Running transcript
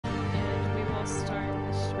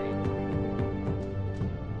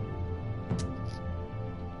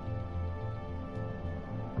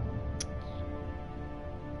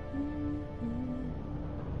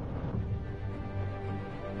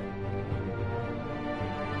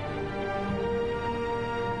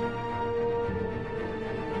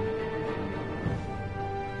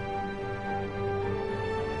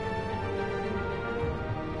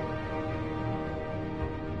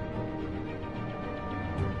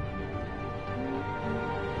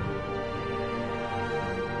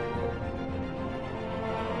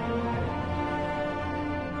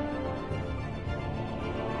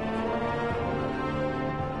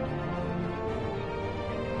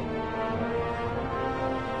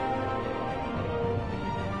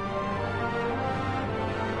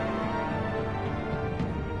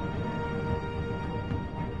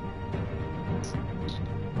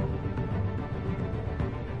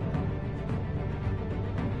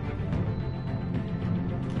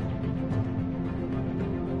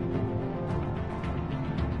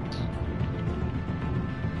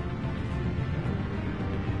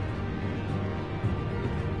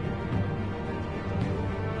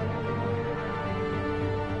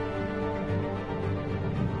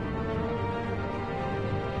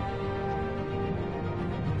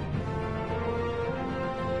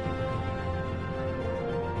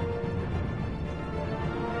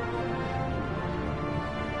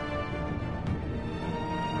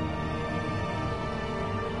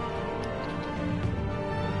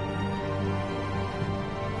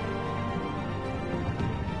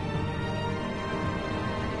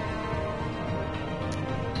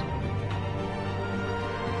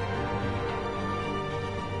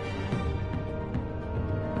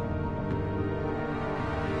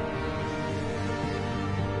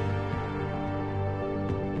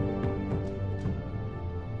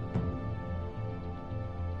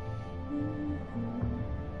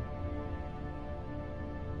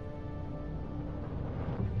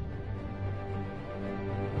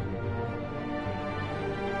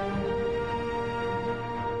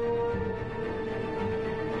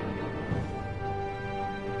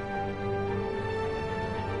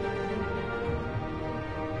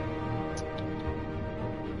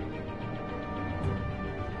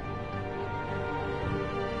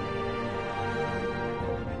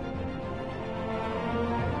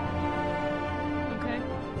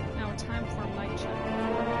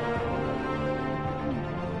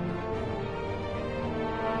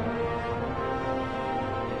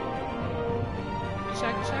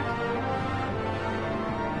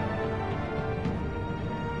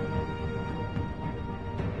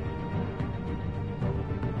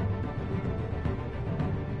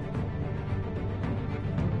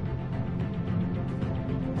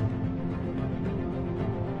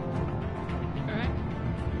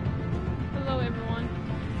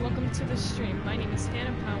welcome to the stream. My name is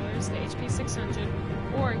Hannah Powers, the HP600,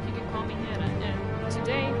 or you can call me Hannah, and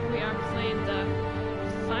today we are playing the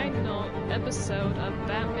final episode of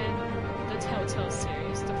Batman the Telltale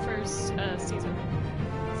series, the first season.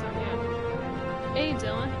 So yeah. Hey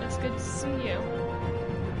Dylan, it's good to see you.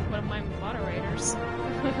 One of my moderators.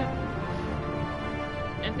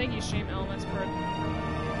 And thank you Stream Elements for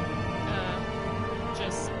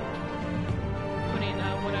just putting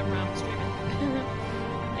whatever I'm streaming.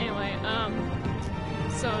 Anyway,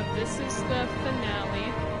 so this is the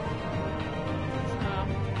finale.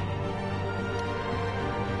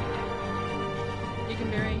 You can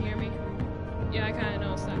barely hear me? Yeah, I kinda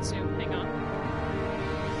noticed that too. Hang on.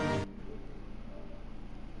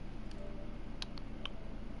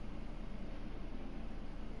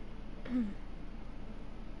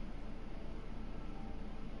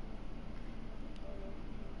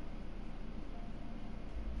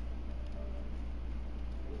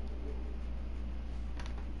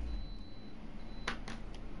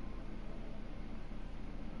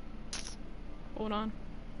 Hold on.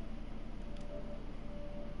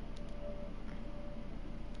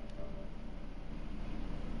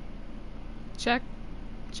 Check.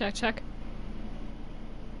 Check, check.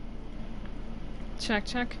 Check,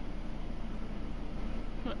 check.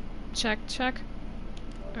 Check, check.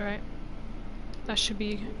 Alright. That should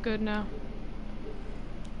be good now.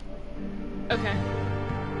 Okay.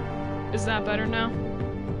 Is that better now?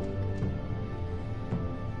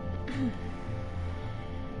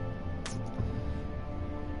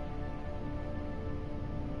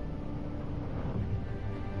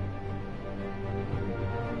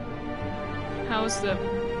 How's the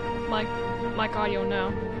mic audio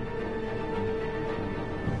now?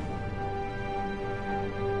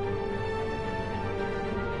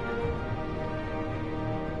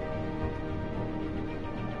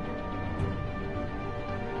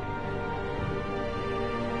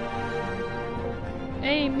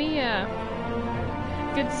 Hey Mia!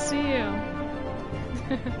 Good to see you!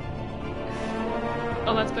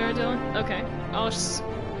 Oh, that's better, Dylan? Okay.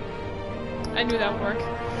 I knew that would work.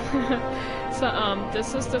 So,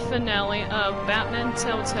 this is the finale of Batman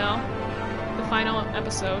Telltale, the final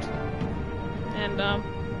episode. And,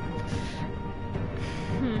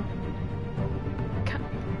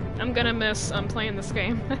 I'm gonna miss, playing this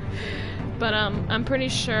game. But, I'm pretty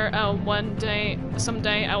sure,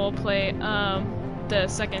 someday I will play, the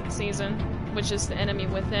second season, which is The Enemy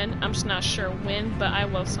Within. I'm just not sure when, but I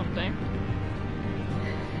will someday.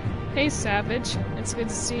 Hey Savage, it's good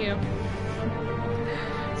to see you.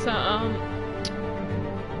 So,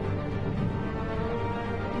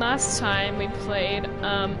 last time we played,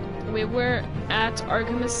 we were at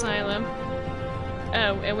Arkham Asylum,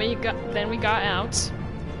 and we got out,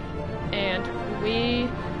 and we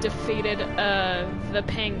defeated, the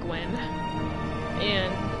Penguin,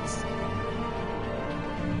 and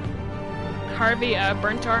Harvey,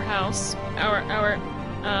 burnt our house,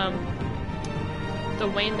 the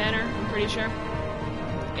Wayne Manor, I'm pretty sure,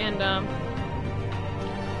 and,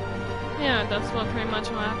 yeah, that's what pretty much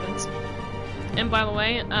what happens. And by the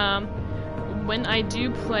way, when I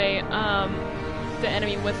do play The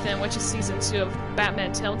Enemy Within, which is Season 2 of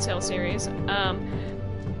Batman Telltale series,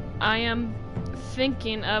 I am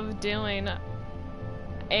thinking of doing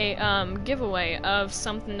a giveaway of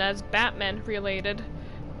something that's Batman related.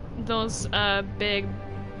 Those big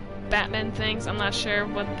Batman things, I'm not sure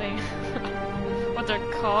what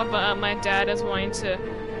they're called, but my dad is wanting to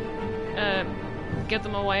get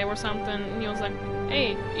them away or something, and he was like,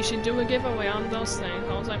 hey, you should do a giveaway on those things.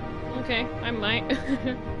 I was like, okay, I might.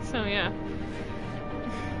 So yeah.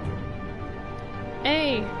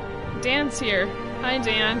 Hey, Dan's here. Hi,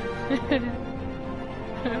 Dan.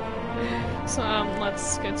 So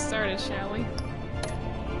let's get started, shall we?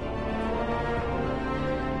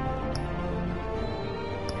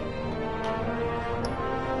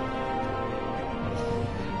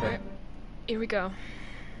 Alright, here we go.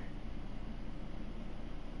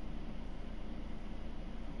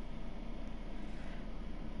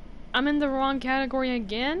 I'm in the wrong category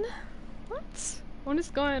again? What? What is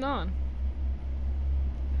going on?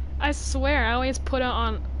 I swear, I always put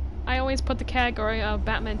the category of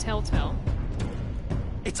Batman Telltale.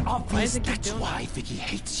 It's obvious that's why Vicky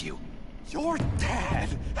hates you. Your dad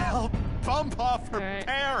helped bump off her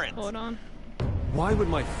parents. Hold on. Why would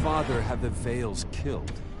my father have the Vales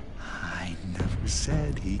killed? I never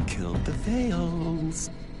said he killed the Vales.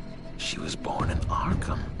 She was born in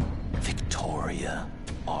Arkham. Victoria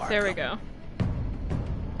Arkham. There we go.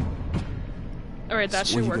 Alright, that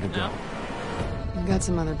should work now. I've got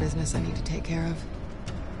some other business I need to take care of.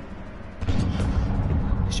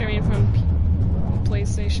 Streaming from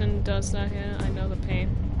PlayStation does that. Yeah, I know the pain.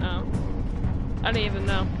 I didn't even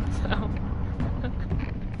know. So.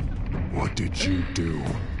 What did you do?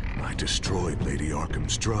 I destroyed Lady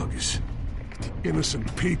Arkham's drugs.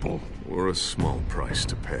 Innocent people were a small price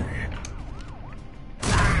to pay.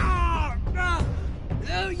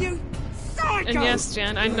 You psycho! And yes,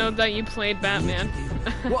 Jan, I know that you played Batman.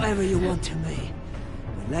 Whatever you want to me.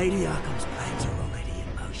 But Lady Arkham's plans are already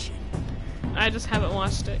in motion. I just haven't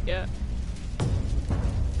watched it yet.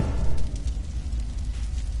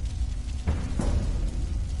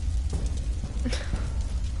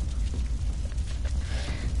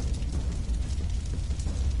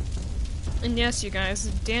 And yes, you guys,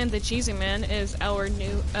 Dan the Cheesy Man is our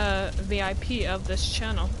new VIP of this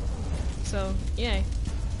channel. So, yay.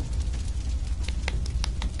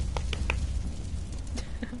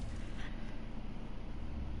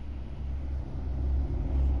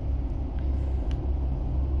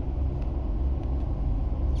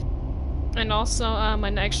 And also, my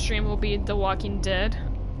next stream will be The Walking Dead.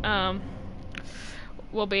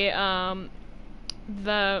 Will be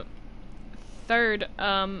the third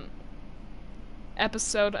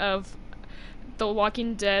episode of The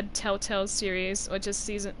Walking Dead Telltale series, which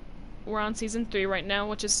is we're on season 3 right now,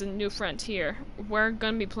 which is the New Frontier. We're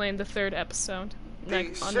gonna be playing the 3rd episode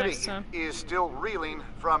next time. Is still reeling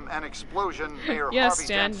from an explosion Mayor Yes,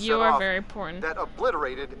 Harvey Dan, Dent you set are off very important. that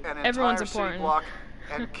obliterated an Everyone's entire city important. block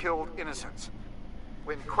and killed innocents.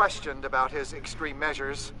 When questioned about his extreme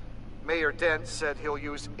measures, Mayor Dent said he'll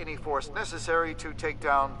use any force necessary to take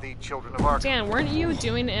down the children of Arkham. Dan, weren't you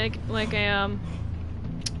doing like a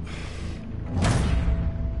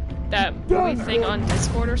that movie thing on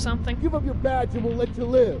Discord or something? Give up your badge and we'll let you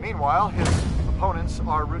live. Meanwhile, his opponents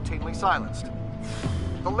are routinely silenced.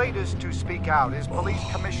 The latest to speak out is Police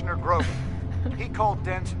Commissioner Grogan. He called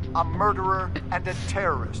Dent a murderer and a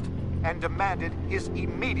terrorist and demanded his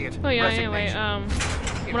immediate Oh yeah, anyway,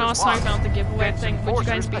 when I was talking about the giveaway thing, would you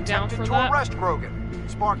guys be down for to that? arrest Grogan,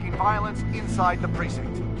 sparking violence inside the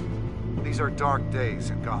precinct. These are dark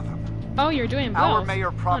days in Gotham. Oh, you're doing both. Our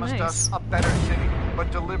mayor promised nice. us a better city,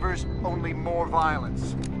 but delivers only more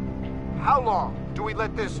violence. How long do we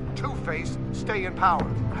let this Two-Face stay in power?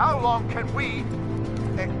 How long can we...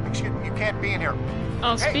 excuse me, you can't be in here.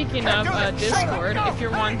 Oh, speaking of Discord, if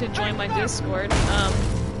you're wanting to join my Discord,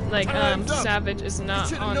 Savage is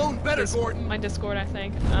not on my Discord, I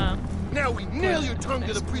think. Now we nail your tongue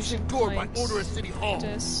to the precinct door by order of City Hall.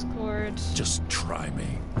 Discord. Just try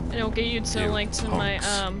me. And it'll get you to a link to my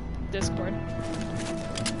Discord.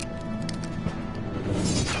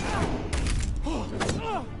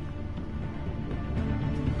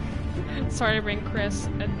 Sorry to bring Chris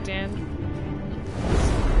and Dan.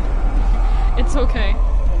 It's okay.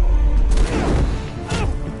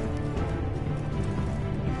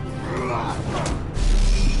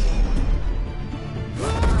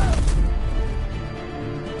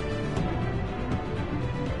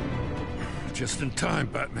 Just in time,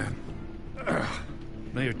 Batman.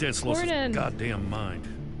 Mayor Dent's lost his goddamn mind.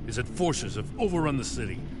 His enforcers have overrun the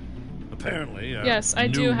city. Apparently, yes, I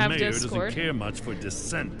do have mayor Discord. Doesn't care much for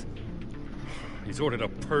dissent. He's ordered a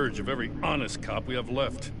purge of every honest cop we have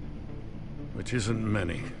left, which isn't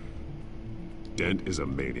many. Dent is a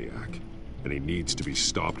maniac, and he needs to be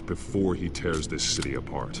stopped before he tears this city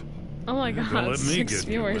apart. Oh my god, Don't let me 6 get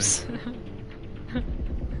in your way. viewers.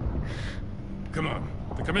 Come on,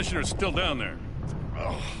 the commissioner's still down there.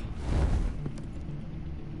 Ugh.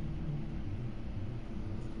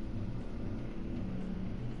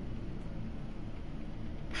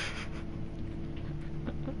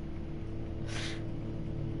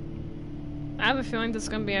 I have a feeling this is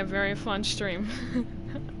going to be a very fun stream.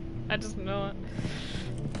 I just know it.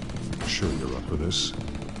 Sure you're up for this?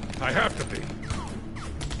 I have to be.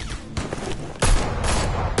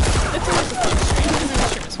 It's always a fun stream. I'm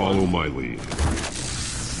sure it's fun. Follow my lead.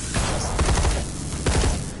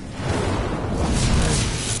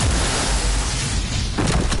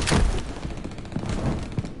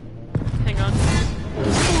 Hang on.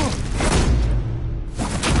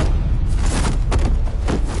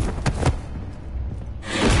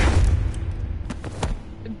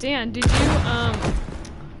 Dan, did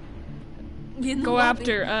you go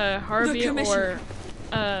after Harvey or They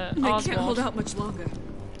can't hold Oswald out much longer.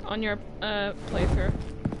 on your playthrough?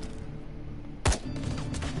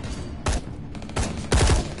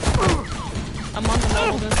 Among the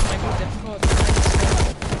mobile, this might be difficult to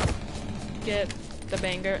get the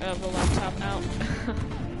banger of the laptop out.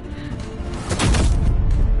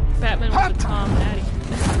 Batman with the Tom Addy.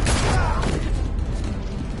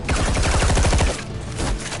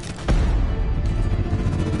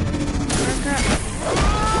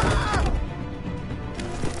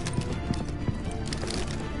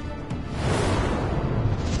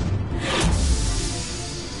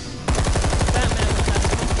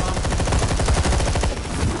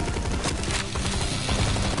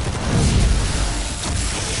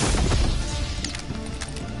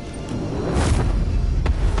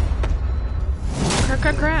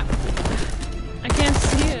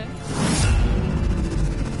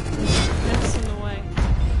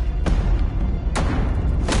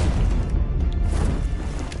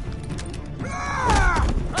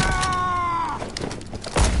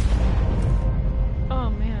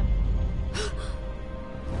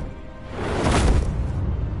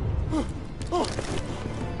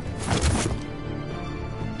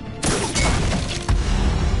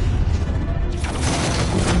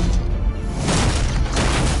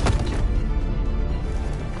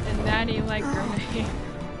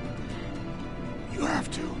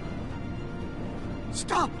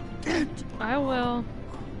 I will.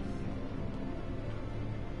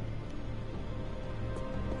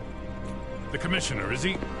 The commissioner, is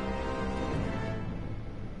he?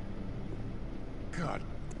 God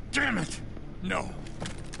damn it! No.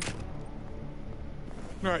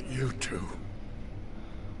 Not you two.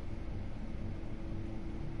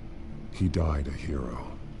 He died a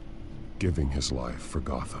hero, giving his life for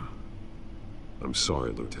Gotham. I'm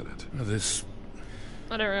sorry, Lieutenant. This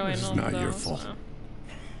I don't really is know not though, your fault. so.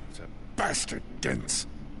 It's a bastard Dents.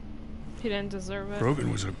 He didn't deserve it.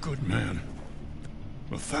 Brogan was a good man.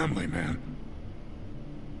 A family man.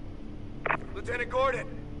 Lieutenant Gordon!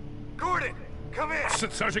 Gordon! Come in!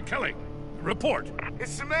 Sergeant Kelly, report.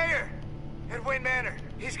 It's the mayor! At Wayne Manor.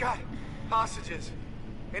 He's got hostages.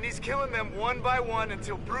 And he's killing them one by one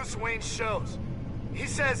until Bruce Wayne shows. He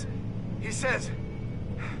says...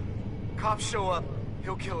 Cops show up,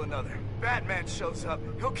 he'll kill another. Batman shows up,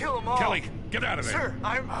 he'll kill them all. Kelly, get out of there. Sir,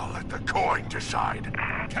 I'll let the coin decide.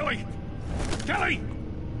 Kelly! Kelly!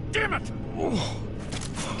 Damn it!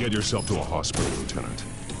 Get yourself to a hospital, Lieutenant.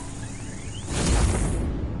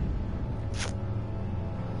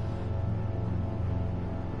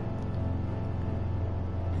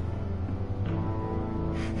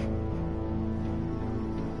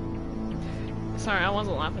 Sorry, I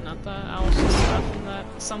wasn't laughing at that. I was just laughing at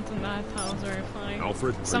something that I thought was very funny.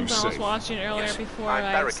 Alfred, something I was safe? watching earlier Yes, before I'm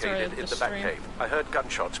I barricaded started in the the stream. Batcave. I heard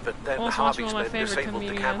gunshots, but then I was watching Harvey's one of my men favorite disabled the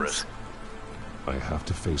comedians. cameras. I have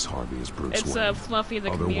to face Harvey as Bruce It's Wayne. Fluffy the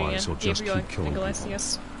comedian, Otherwise, he'll just Gabriel keep killing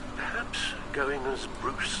Iglesias. Perhaps going as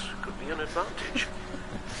Bruce could be an advantage.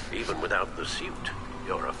 Even without the suit,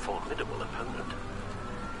 you're a formidable opponent.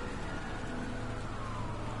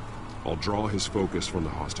 I'll draw his focus from the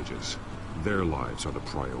hostages. Their lives are the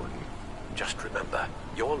priority. Just remember,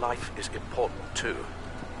 your life is important too.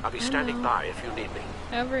 I'll be standing by if you need me.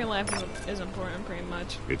 Every life is important, pretty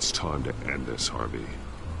much. It's time to end this, Harvey.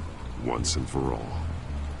 Once and for all.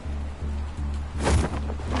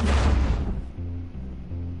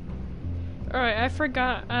 Alright, I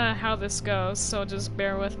forgot how this goes, so just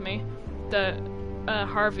bear with me. The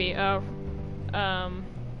Harvey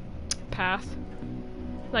path.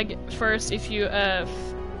 Like, first, if you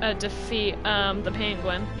defeat the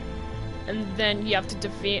Penguin, and then you have to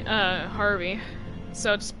defeat Harvey.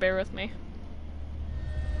 So just bear with me.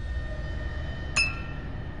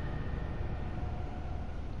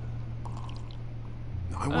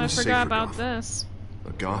 I forgot about this.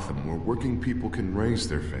 A Gotham where working people can raise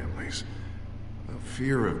their families. A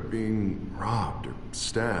fear of being robbed or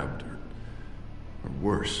stabbed or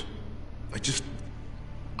worse.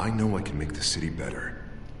 I know I can make the city better.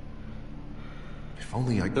 If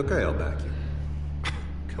only I... Okay, I'll back you.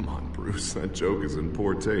 Come on, Bruce. That joke is in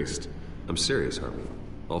poor taste. I'm serious, Harvey.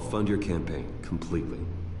 I'll fund your campaign, completely.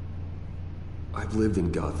 I've lived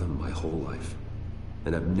in Gotham my whole life,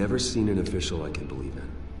 and I've never seen an official I can believe in.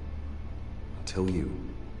 Until you.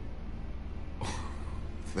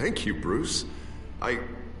 Thank you, Bruce. I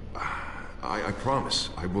promise,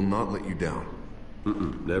 I will not let you down.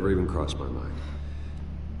 Never even crossed my mind.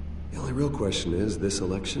 The only real question is, this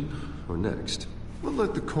election or next? We'll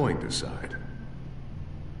let the coin decide.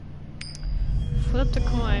 Flip the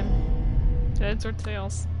coin. Heads or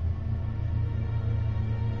tails?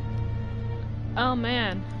 Oh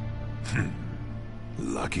man.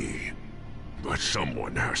 Lucky. But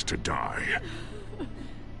someone has to die.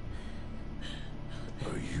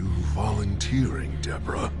 Are you volunteering,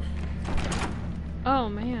 Deborah? Oh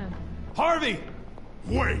man. Harvey!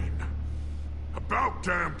 Wayne! About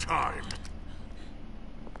damn time!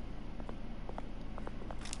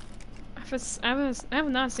 I have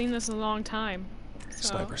not seen this in a long time.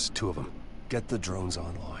 So. Snipers, 2 of them. Get the drones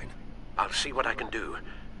online. I'll see what I can do.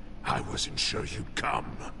 I wasn't sure you'd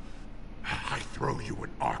come. I throw you in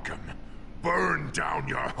Arkham, burn down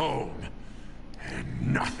your home,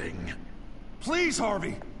 and nothing. Please,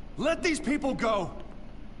 Harvey! Let these people go!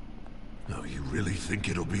 Oh, you really think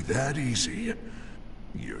it'll be that easy?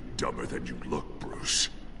 You're dumber than you look, Bruce.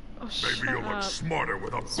 Oh, maybe you'll look smarter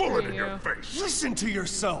with a bullet in your face. Listen to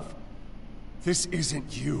yourself! This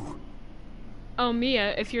isn't you. Oh,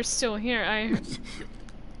 Mia, if you're still here, I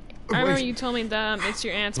remember you told me that it's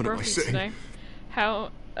your aunt's birthday today.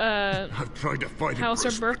 How, I've tried to fight it, how's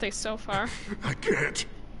Bruce, her birthday so far? I can't.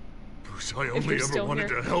 Bruce, I only ever wanted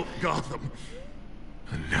to help Gotham.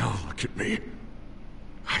 And now look at me.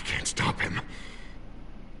 I can't stop him.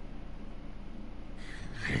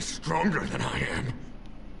 He's stronger than I am.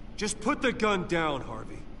 Just put the gun down,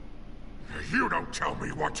 Harvey. You don't tell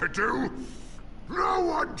me what to do. No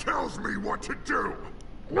one tells me what to do.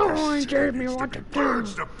 No one tells me what to do.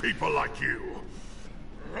 Burns to people like you.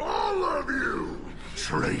 All of you.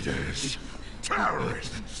 Traitors.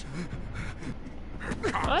 Terrorists.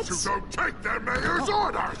 What? Cops who don't take their mayor's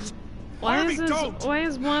orders. Why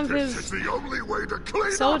is one of This his is the only way to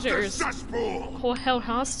clean soldiers up this cesspool. held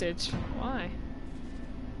hostage? Why?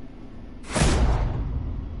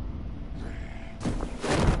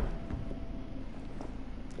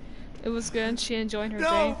 It was good. She enjoyed her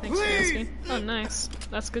day. Thanks for asking. Oh, nice.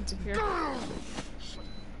 That's good to hear.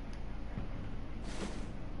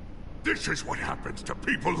 This is what happens to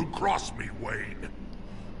people who cross me, Wayne.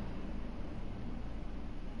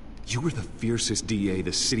 You were the fiercest DA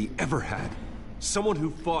the city ever had. Someone who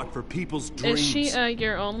fought for people's dreams. Is she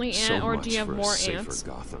your only aunt, or do you have more aunts?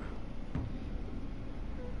 Gotham.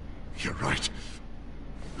 You're right.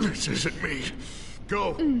 This isn't me.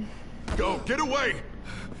 Go. Go. Get away.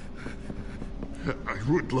 I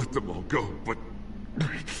would let them all go, but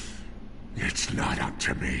it's not up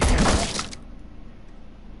to me.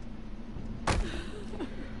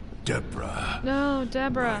 Deborah. No,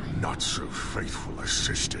 Deborah. My not so faithful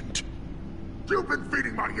assistant. You've been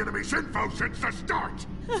feeding my enemies info since the start.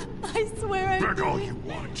 I swear I Beg didn't. all you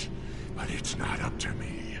want, but it's not up to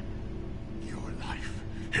me. Your life,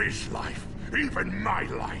 his life, even my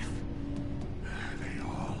life. They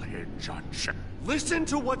all hinge on shit. Listen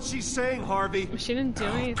to what she's saying, Harvey. She didn't do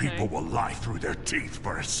anything. People will lie through their teeth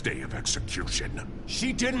for a stay of execution.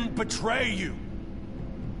 She didn't betray you.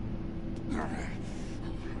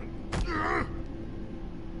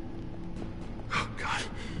 Oh, God.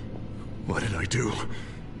 What did I do?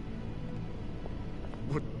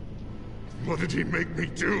 What did he make me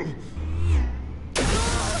do?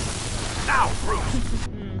 Ow, Bruce!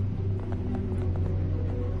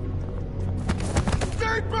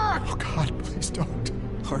 Stay back! Oh, God, please don't.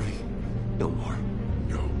 Harvey, no more.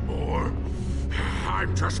 No more?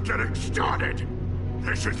 I'm just getting started.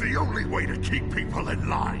 This is the only way to keep people in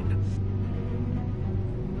line.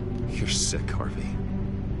 You're sick, Harvey.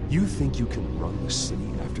 You think you can run the city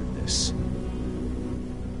after this?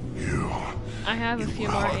 I have a few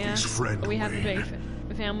more aunts. We have a big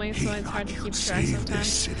family, so it's hard to keep track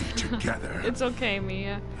sometimes. It's okay,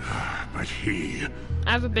 Mia. But I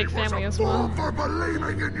have a big family as well. For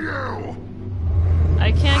believing in you.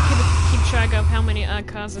 I can't keep track of how many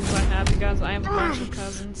cousins I have because I have a bunch of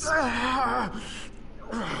cousins.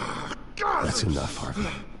 That's enough, Harvey.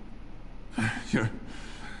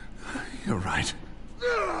 You're right.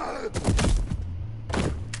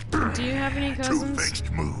 Do you have any cousins?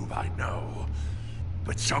 Two-faced move, I know.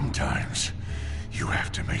 But sometimes you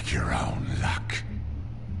have to make your own luck.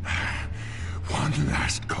 One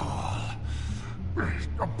last call.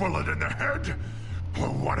 A bullet in the head, or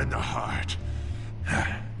one in the heart.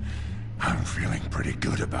 I'm feeling pretty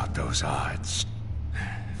good about those odds.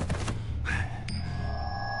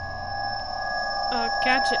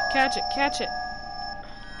 Catch it, catch it, catch it.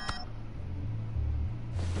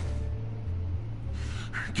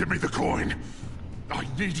 Give me the coin. I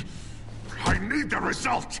need the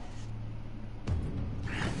result.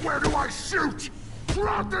 Where do I shoot?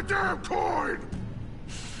 Drop the damn coin!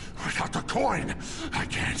 Without the coin, I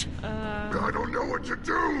can't. I don't know what to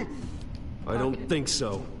do. I don't think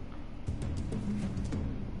so.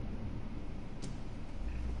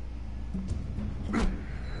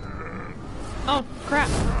 Oh, crap.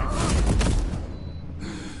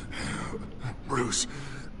 Bruce,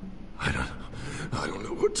 I don't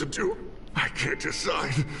know what to do. I can't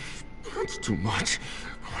decide. It's too much.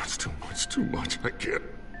 It's too much. I can't.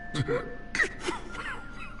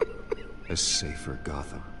 A safer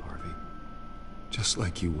Gotham, Harvey. Just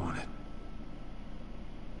like you wanted.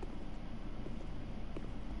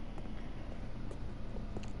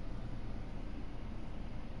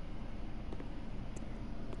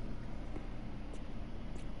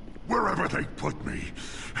 Wherever they put me,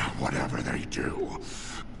 whatever they do,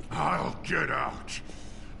 I'll get out.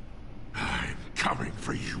 I'm coming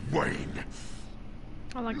for you, Wayne.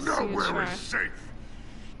 I like to see you Nowhere try. is safe.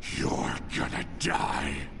 You're gonna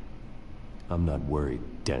die. I'm not worried,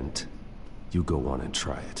 Dent. You go on and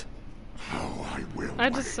try it. Oh, I will. I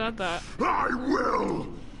just said that. I will!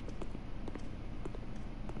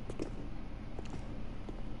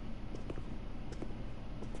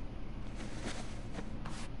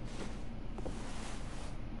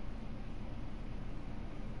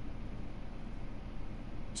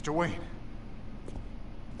 Mr. Wayne.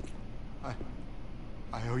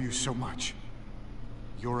 I owe you so much.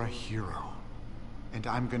 You're a hero. And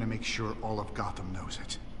I'm gonna make sure all of Gotham knows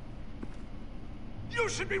it. You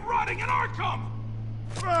should be rotting in Arkham!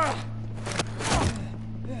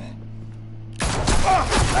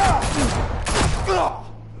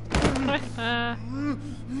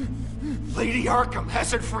 Lady Arkham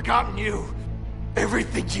hasn't forgotten you.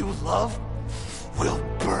 Everything you love will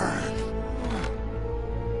burn.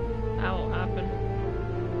 That won't happen.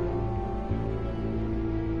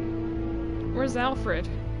 Where's Alfred?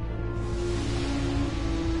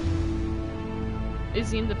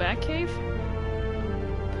 Is he in the Batcave?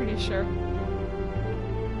 Pretty sure.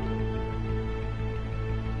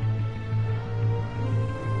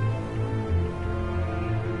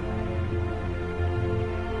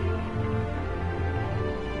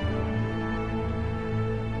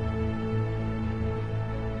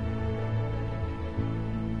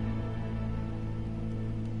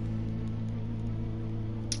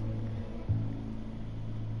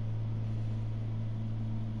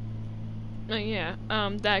 Yeah,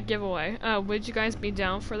 that giveaway. Would you guys be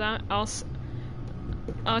down for that?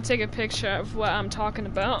 I'll take a picture of what I'm talking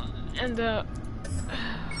about and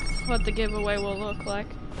what the giveaway will look like.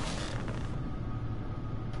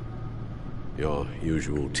 Your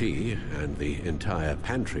usual tea and the entire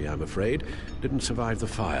pantry, I'm afraid, didn't survive the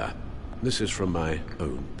fire. This is from my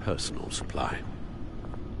own personal supply.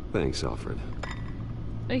 Thanks, Alfred.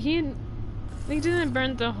 He didn't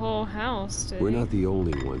burn the whole house, did he? We're not the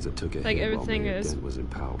only ones that took a like, hit everything while Mayor is Dent was in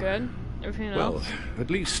power. Good? Everything Well, else? at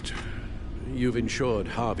least you've ensured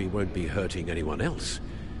Harvey won't be hurting anyone else.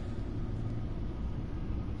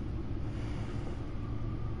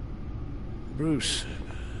 Bruce,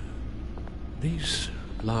 these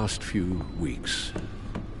last few weeks,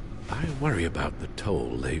 I worry about the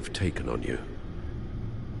toll they've taken on you.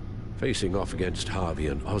 Facing off against Harvey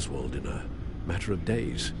and Oswald in a matter of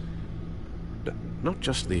days. Not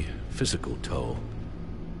just the physical toll.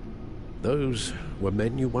 Those were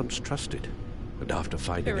men you once trusted, and after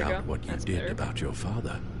finding out what you did about your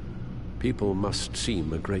father, people must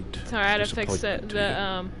seem a great Sorry, I had to fix disappointment to you.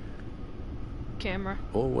 the camera.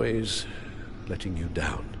 Always letting you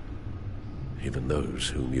down, even those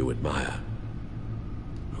whom you admire.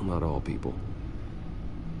 Well, not all people.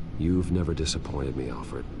 You've never disappointed me,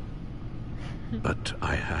 Alfred. But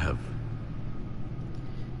I have.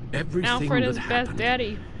 Everything Alfred is that best happened,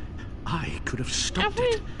 daddy. I could have stopped Alfred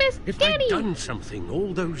it is best if daddy. I'd done something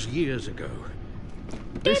all those years ago.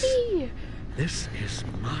 Daddy! This is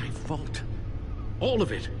my fault. All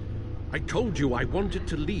of it. I told you I wanted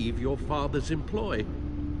to leave your father's employ.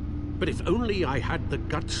 But if only I had the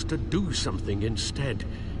guts to do something instead.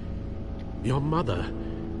 Your mother,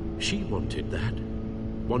 she wanted that.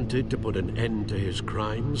 Wanted to put an end to his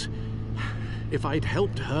crimes. If I'd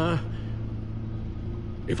helped her...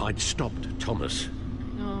 If I'd stopped Thomas,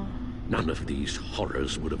 none of these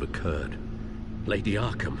horrors would have occurred. Lady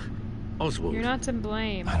Arkham, Oswald... You're not to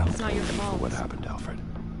blame. I don't It's not your blame you fault. for what happened, Alfred.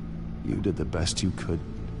 You did the best you could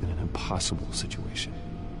in an impossible situation.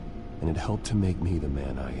 And it helped to make me the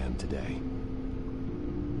man I am today.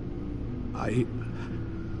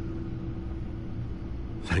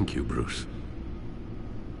 Thank you, Bruce.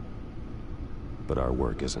 But our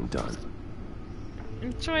work isn't done.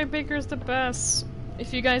 Troy Baker's the best.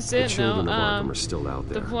 If you guys The didn't children know, of Arkham are still out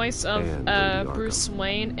there. the voice of and Lady Bruce Arkham.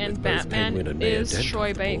 Wayne and With both Penguin Batman and Mayor is Dent Troy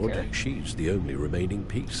off the board, Baker, she's the only remaining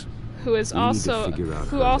piece. who is We need to also figure out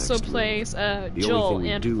her next move. plays The Joel only thing we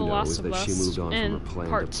in do know is that she Philosopher moved on from in her plan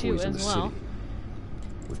Part to 2 poison as the well. city.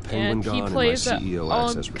 With Penguin And he gone plays and my CEO all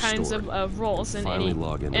access kinds restored, of roles in finally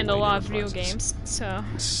log into a Wayne lot of video Enterprises. games. So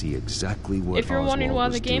and see exactly what if you're wondering Oswald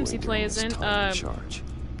what was the games he doing plays during in, his time in charge.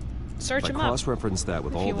 search If I him up. cross-reference that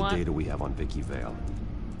with if all you the want. data we have on Vicky Vale,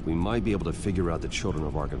 we might be able to figure out the Children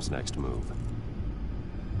of Arkham's next move.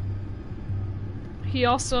 He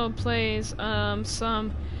also plays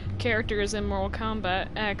some characters in Mortal Kombat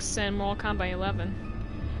X and Mortal Kombat 11.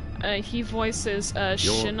 He voices Your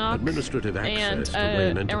Shinnok administrative and access to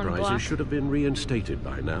Wayne Aaron Black. Enterprises should have been reinstated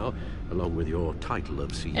by now, along with your title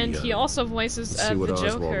of CEO. And he also voices Let's see what the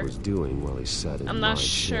Oswald Joker. was doing while he sat in I'm my not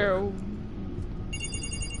chair. sure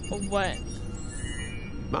what.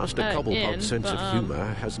 Master Cobblepot's in, sense but, of humor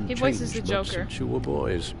hasn't he voices changed the much Joker. since you were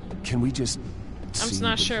boys. Can we just I'm see just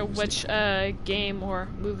not what sure he was which game or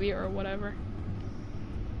movie or whatever.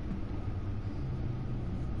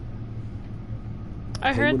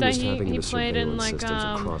 I heard Penguin that was he tapping into played in surveillance like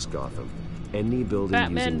systems across Gotham. Any building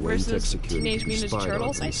Batman using Wayne Tech versus security Teenage could be Mutant spied on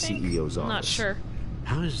Turtles, from I the think. CEO's I'm office. not sure.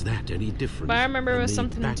 How is that any different But I remember it than was the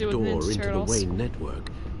something to back do with door Ninja into Turtles. the Wayne network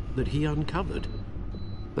that he uncovered?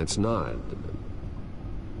 That's not.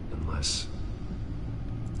 Unless.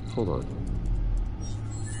 Hold on.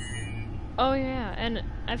 Oh yeah, and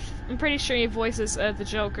I'm pretty sure he voices the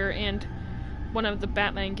Joker in one of the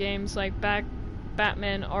Batman games, like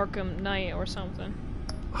Batman Arkham Knight or something.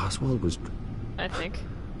 Oswald was I think.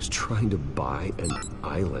 trying to buy an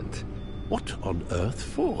island. What on earth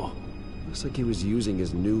for? Looks like he was using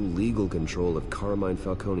his new legal control of Carmine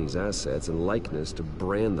Falcone's assets and likeness to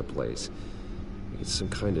brand the place. It's some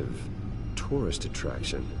kind of tourist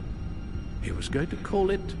attraction. He was going to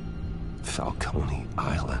call it Falcone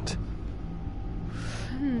Island.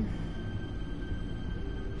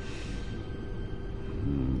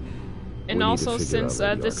 And also, since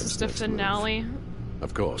this is the finale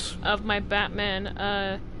of course of my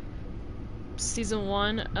Batman Season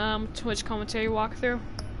 1 Twitch commentary walkthrough,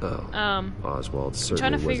 Oswald I'm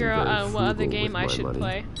trying to figure out what other game I should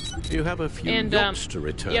play. You have a few yachts to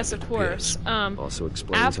return. Yes, of course. Also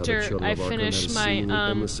explains after how the I finish my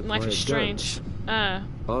Life is Strange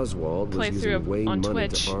Oswald was playthrough Wayne on money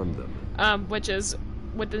Twitch, to arm them. which is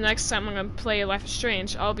with the next time I'm gonna play Life is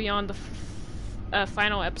Strange, I'll be on the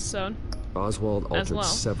final episode. Oswald altered well.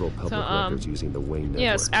 several public records using the Wayne network.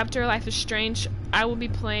 Yes, after Life is Strange, I will be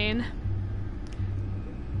playing.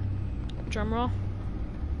 Drumroll.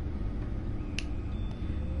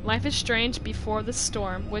 Life is Strange Before the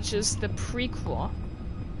Storm, which is the prequel.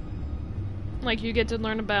 Like, you get to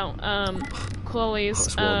learn about Chloe's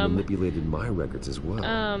Oswald manipulated my records as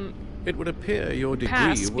well. It would appear your degree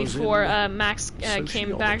past was before in Max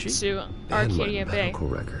came back to Arcadia Bay. Medical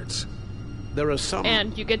records. There are some,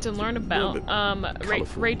 and you get to learn about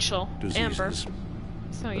Rachel Amber. diseases.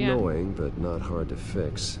 So yeah. Annoying, but not hard to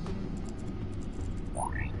fix.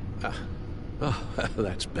 Oh,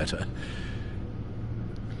 that's better.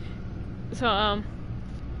 So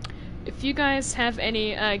if you guys have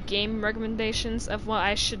any game recommendations of what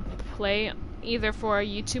I should play, either for a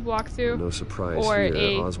YouTube walkthrough, no surprise or here,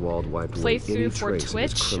 a Oswald wiped away any playthrough for trace of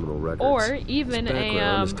his Twitch, criminal records. or even his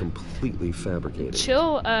background is a completely fabricated.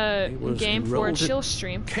 chill was game for a enrolled chill at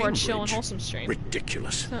stream, for a chill and Cambridge. wholesome stream.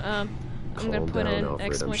 Ridiculous. So, I'm gonna Calm put down, in Alfred. I'm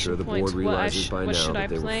exclamation sure the point board realizes by what now should I that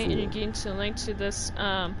they were play, and you fooled. get into a link to this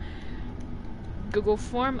Google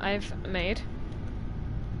form I've made.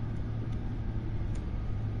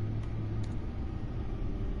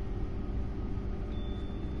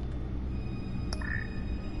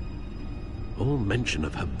 All mention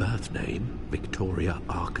of her birth name, Victoria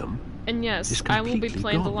Arkham. And yes, is I will be completely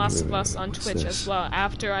playing The gone. Last of Us on What's Twitch this? as well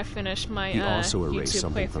after I finish my He also erased YouTube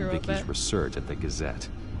something from playthrough of Vicky's it. research at the Gazette.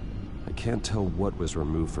 I can't tell what was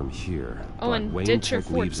removed from here, Oh, but and Wayne Ditcher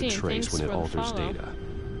Tech leaves a 14, trace thanks when it for the alters follow. data.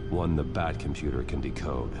 One the Bat computer can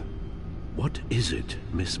decode. What is it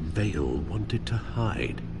Miss Vale wanted to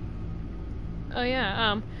hide? Oh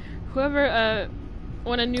yeah, whoever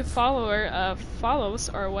when a new follower follows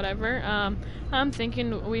or whatever, I'm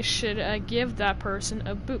thinking we should give that person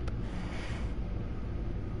a boop.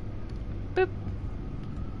 Boop.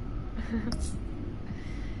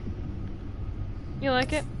 You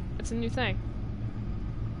like it? It's a new thing.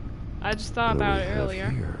 I just thought What do about we it have earlier.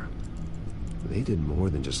 here? They did more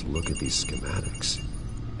than just look at these schematics.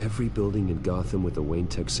 Every building in Gotham with the Wayne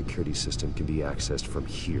Tech security system can be accessed from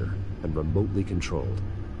here and remotely controlled.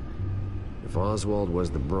 If Oswald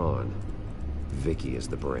was the brawn, Vicky is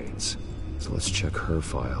the brains. So let's check her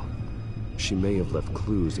file. She may have left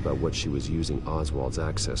clues about what she was using Oswald's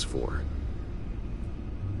access for.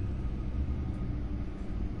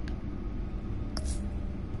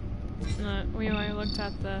 We already looked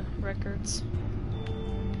at the records.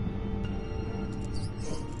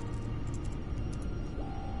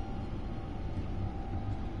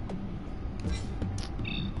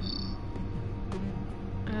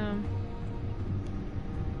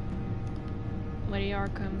 Lady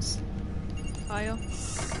Arkham's file.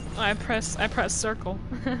 Oh, I press circle.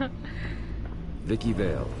 Vicky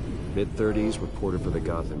Vale, mid-30s, reporter for the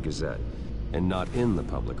Gotham Gazette. And not in the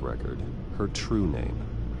public record, her true name,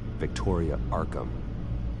 Victoria Arkham.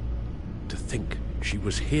 To think she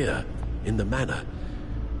was here, in the manor.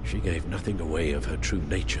 She gave nothing away of her true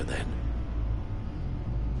nature then.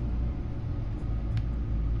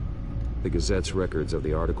 The Gazette's records of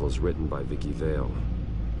the articles written by Vicky Vale.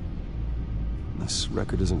 This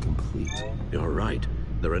record isn't complete. You're right.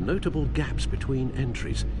 There are notable gaps between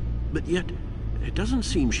entries. But yet, it doesn't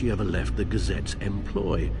seem she ever left the Gazette's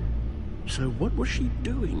employ. So what was she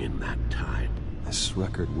doing in that time? This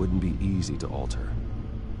record wouldn't be easy to alter.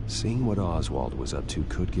 Seeing what Oswald was up to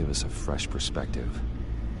could give us a fresh perspective.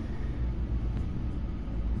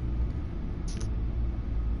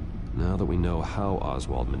 Now that we know how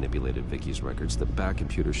Oswald manipulated Vicky's records, the Bat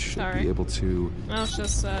computer should be able to... I was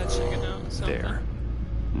just checking out something. There.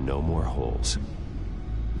 No more holes.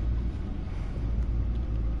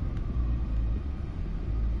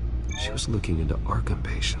 She was looking into Arkham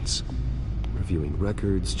patients. Reviewing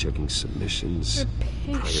records, checking submissions,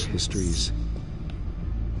 prior histories.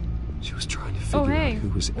 She was trying to figure out who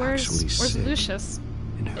was actually sick. Where's Lucius?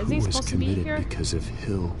 Is he supposed to be here? Because of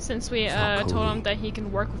Hill. Since we told him that he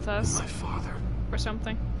can work with us. My father. Or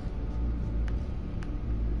something.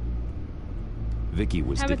 Vicky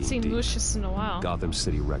was Haven't digging seen deep. Lucius in a while. Gotham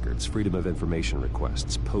City records, Freedom of Information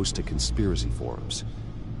requests, posts to conspiracy forums.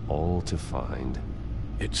 All to find...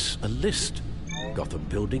 It's a list. Gotham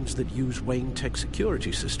buildings that use Wayne Tech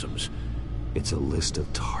security systems. It's a list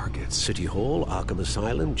of targets. City Hall, Arkham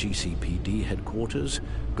Asylum, GCPD headquarters,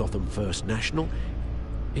 Gotham First National.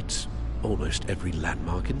 It's almost every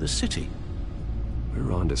landmark in the city.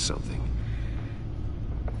 We're onto something.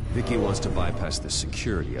 Vicky wants to bypass the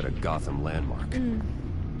security at a Gotham landmark.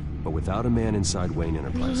 But without a man inside Wayne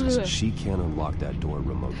Enterprises, she can't unlock that door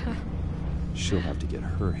remotely. She'll have to get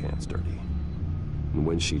her hands dirty. And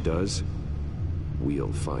when she does,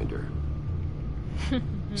 we'll find her.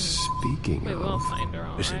 Speaking we of... will find her,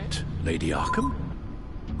 all Is right. it Lady Arkham?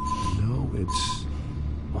 No, it's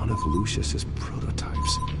one of Lucius's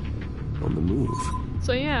prototypes. On the move.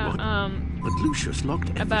 So yeah, But Lucius locked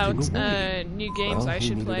everything about away. new games Well, I he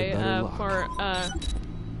should needed play a better lock. for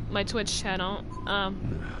my Twitch channel. I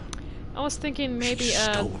was thinking maybe She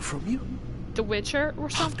stole from you? The Witcher or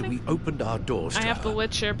After something. we opened our doors to I have her. The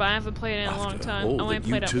Witcher, but I haven't played it in a long time. I all only that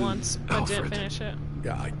you played it two- once, but didn't Alfred. finish it.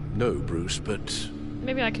 Yeah, I know, Bruce, but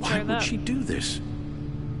Maybe I could why try would that. she do this?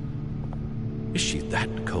 Is she that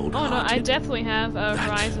Oh cold-hearted? no, I definitely have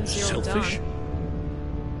Horizon Zero selfish?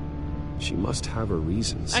 Dawn. She must have her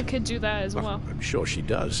reasons. I could do that as well. I'm sure she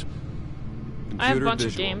does. I have a Computer bunch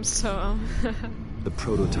visual. of games, so The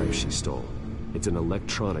prototype she stole. It's an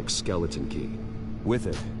electronic skeleton key. With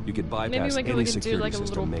it, you could bypass maybe we any could do security like a system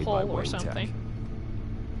little made by poll or Wayne Tech. something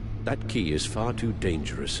That key is far too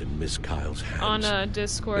dangerous in Miss Kyle's hands. on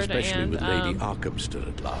Discord especially and with Lady Arkham still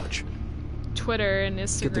at large. Twitter and Get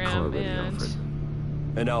the car Instagram ready, and Alfred.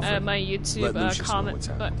 And Alfred, my let YouTube Lucius know comment, what's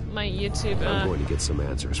but happened. my YouTube I'm going to get some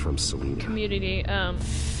answers from Selena. community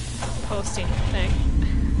posting thing.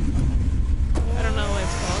 I don't know what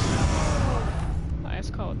it's called. I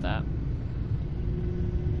just call it that.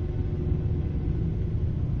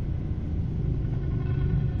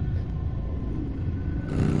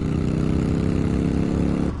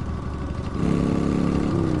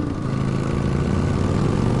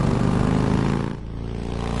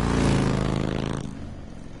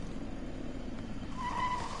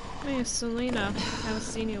 Hey, Selena. Haven't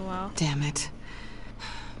seen you in a while. Damn it.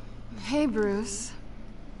 Hey, Bruce.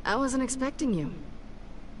 I wasn't expecting you.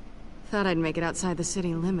 Thought I'd make it outside the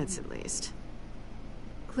city limits, at least.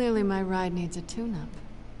 Clearly my ride needs a tune-up.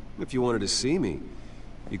 If you wanted to see me,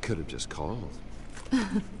 you could have just called.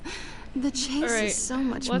 The chase Alright, is so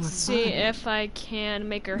much more let's fun. see if I can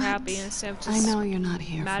make her happy instead of I just know you're not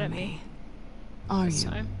here mad for at me. Are this you?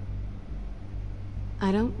 time.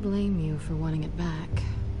 I don't blame you for wanting it back.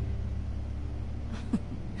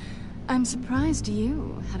 I'm surprised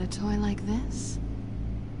you had a toy like this.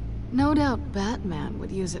 No doubt Batman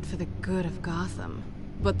would use it for the good of Gotham,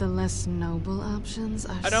 but the less noble options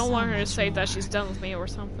are I don't so want her to much say more that she's done with me or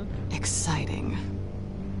something. exciting.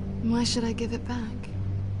 Why should I give it back?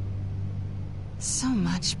 So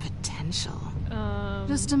much potential.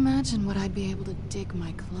 Just imagine what I'd be able to dig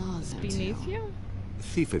my claws into. Beneath you? A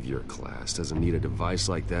thief of your class doesn't need a device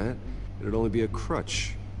like that. It'd only be a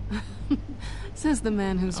crutch. Says the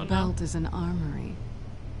man whose Oh, no. belt is an armory.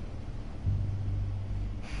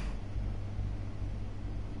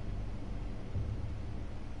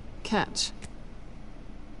 Catch.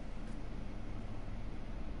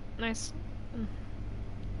 Nice.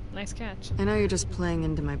 Nice catch. I know you're just playing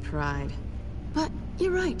into my pride. But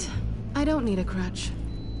you're right. I don't need a crutch.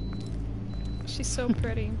 She's so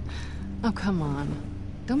pretty. Oh, come on.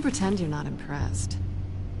 Don't pretend you're not impressed.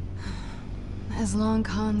 As long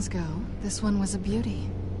cons go, this one was a beauty.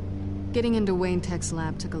 Getting into Wayne Tech's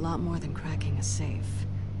lab took a lot more than cracking a safe.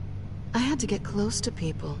 I had to get close to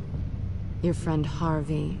people. Your friend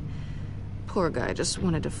Harvey. Poor guy just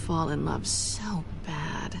wanted to fall in love so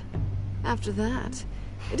bad. After that,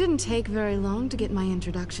 it didn't take very long to get my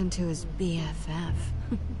introduction to his BFF.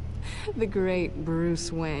 The great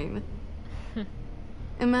Bruce Wayne.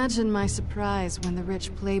 Imagine my surprise when the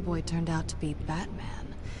rich playboy turned out to be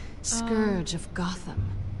Batman, Scourge of Gotham.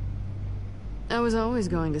 I was always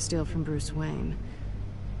going to steal from Bruce Wayne.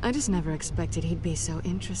 I just never expected he'd be so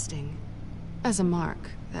interesting. As a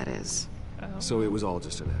mark, that is. So it was all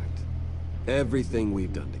just an act. Everything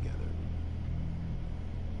we've done together.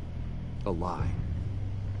 A lie.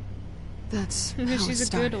 That's how it She's a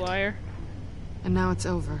started. good liar. And now it's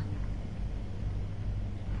over.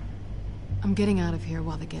 I'm getting out of here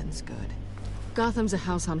while the getting's good. Gotham's a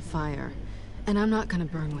house on fire, and I'm not gonna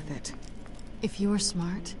burn with it. If you were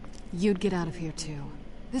smart, you'd get out of here too.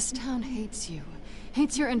 This town hates you.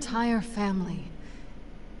 Hates your entire family.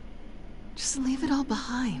 Just leave it all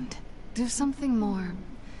behind. Do something more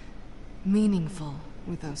meaningful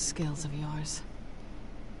with those skills of yours.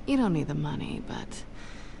 You don't need the money, but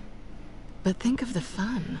think of the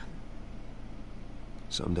fun.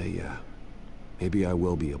 Someday, yeah. Maybe I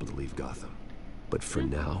will be able to leave Gotham. But for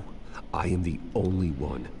now, I am the only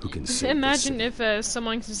one who can save Imagine this if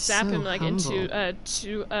someone could zap So him like humble. into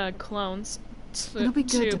two clones. It'll be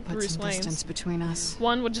good to put Bruce some Wayne's. distance between us.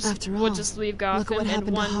 One would just After all, leave look at Gotham, what and happened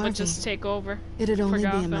to one would Harvey. just take over. It'd for only be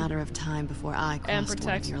a Gotham matter of time before I and crossed one of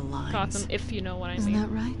protect your lines. Gotham, if you know what I Isn't mean. that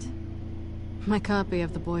right? My copy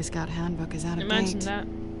of the Boy Scout Handbook is out of Imagine date. that.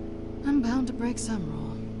 I'm bound to break some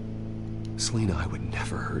rule. Selina, I would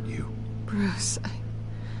never hurt you. Bruce,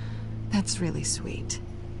 that's really sweet.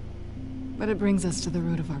 But it brings us to the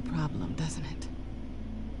root of our problem, doesn't it?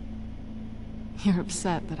 You're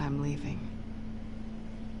upset that I'm leaving.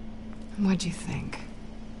 What'd you think?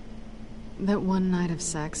 That one night of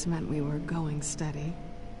sex meant we were going steady?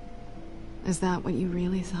 Is that what you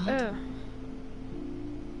really thought?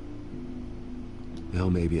 Well,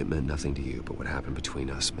 maybe it meant nothing to you, but what happened between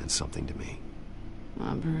us meant something to me.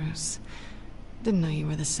 Oh, Bruce. Didn't know you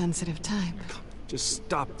were the sensitive type. Just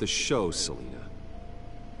stop the show, Selina.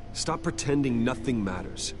 Stop pretending nothing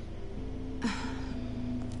matters.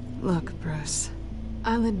 Look, Bruce.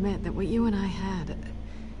 I'll admit that what you and I had... it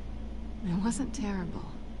wasn't terrible.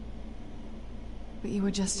 But you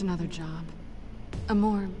were just another job. A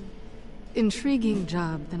more intriguing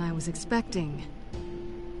job than I was expecting.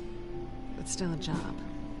 But still a job.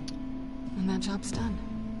 And that job's done.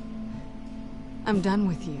 I'm done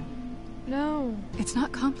with you. No. It's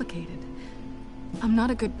not complicated. I'm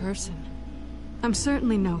not a good person. I'm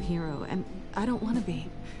certainly no hero, and I don't want to be.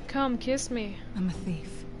 Come, kiss me. I'm a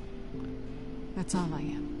thief. That's all I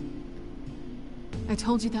am. I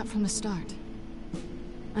told you that from the start.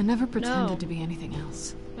 I never pretended to be anything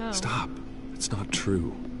else. No. Stop. It's not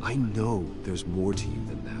true. I know there's more to you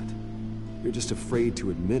than that. You're just afraid to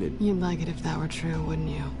admit it. You'd like it if that were true, wouldn't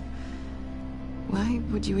you? Why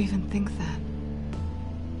would you even think that?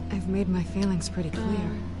 I've made my feelings pretty clear.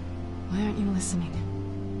 Why aren't you listening?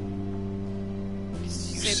 You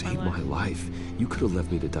saved my life. You could have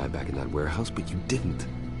left me to die back in that warehouse, but you didn't.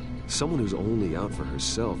 Someone who's only out for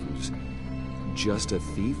herself, who's just a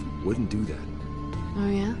thief, wouldn't do that. Oh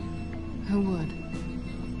yeah? Who would?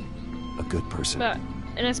 A good person. But,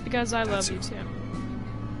 and it's because I love you too.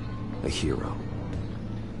 A hero.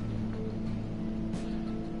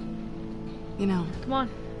 You know... Come on.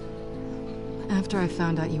 After I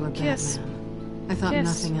found out you were Kiss. Batman, I thought Kiss.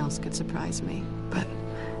 nothing else could surprise me. But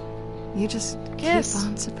you just Kiss. keep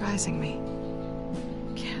on surprising me.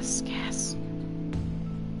 Kiss, kiss.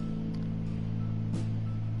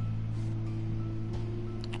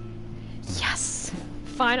 Yes!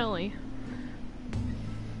 Finally.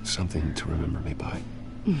 Something to remember me by.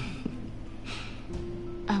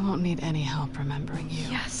 I won't need any help remembering you.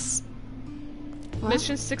 Yes. Well,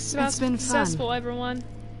 Mission it's been successful, fun. everyone.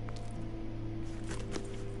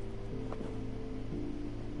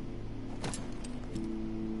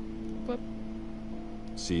 Whoop.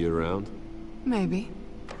 See you around? Maybe.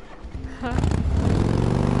 Huh.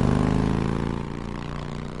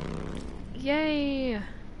 Yay!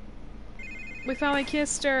 We finally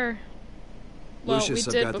kissed her. Well, Lucius, we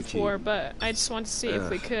I've did got the before, key. but I just wanted to see if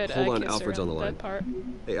we could hold on, kiss Alfred's her on the line. that part.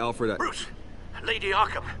 Hey, Alfred, Bruce, Lady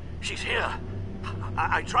Arkham, she's here.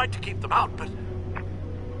 I tried to keep them out, but...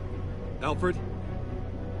 Alfred?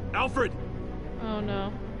 Alfred! Oh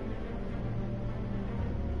no.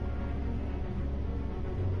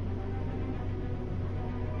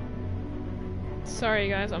 Sorry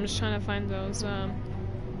guys, I'm just trying to find those,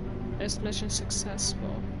 is mission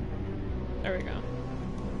successful? There we go.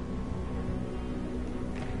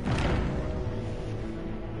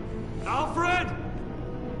 Alfred!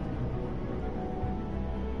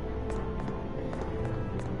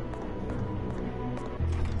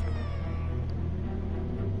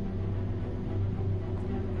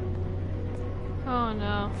 Oh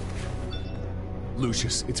no.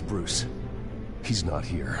 Lucius, it's Bruce. He's not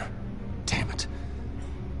here. Damn it.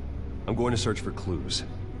 I'm going to search for clues.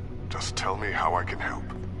 Just tell me how I can help.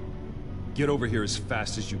 Get over here as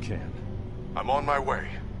fast as you can. I'm on my way.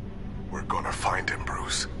 We're gonna find him,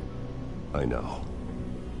 Bruce. I know.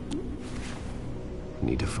 I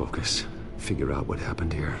need to focus. Figure out what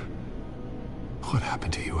happened here. What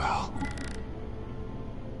happened to you, Al?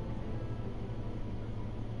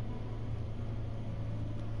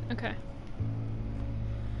 Okay.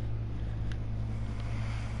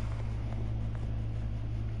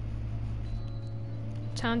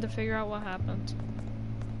 Time to figure out what happened.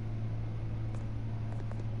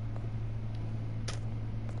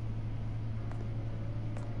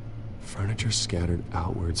 Furniture scattered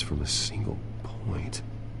outwards from a single point.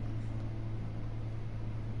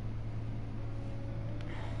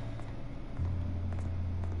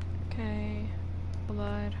 Okay,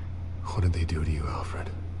 blood. What did they do to you, Alfred?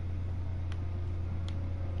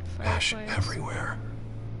 Ash Fireplace. everywhere.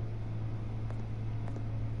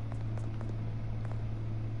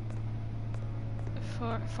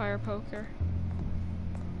 Fire poker.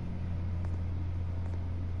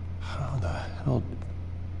 How the hell?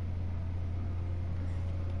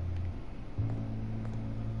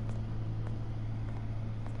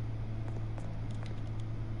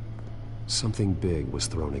 Something big was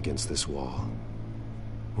thrown against this wall.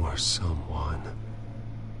 Or someone.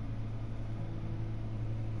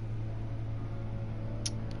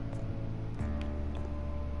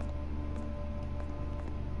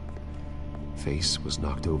 Face was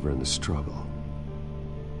knocked over in the struggle.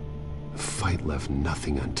 The fight left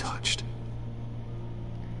nothing untouched.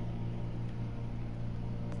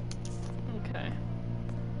 Okay.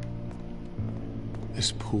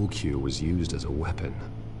 This pool cue was used as a weapon,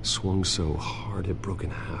 swung so hard it broke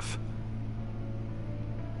in half.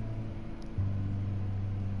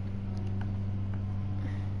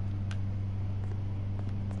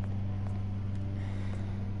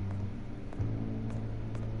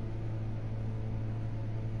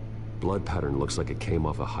 Blood pattern looks like it came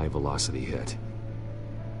off a high-velocity hit.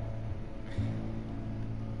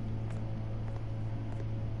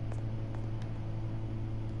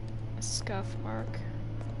 A scuff mark.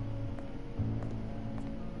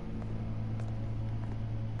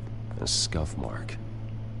 A scuff mark.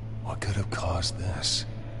 What could have caused this?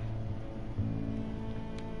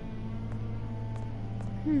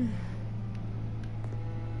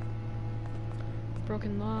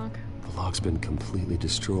 Broken lock. The lock's been completely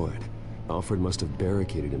destroyed. Alfred must have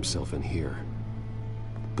barricaded himself in here.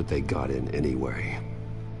 But they got in anyway.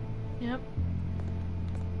 Yep.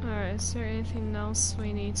 Alright, is there anything else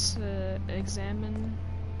we need to examine?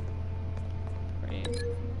 Right.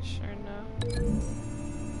 Sure, no.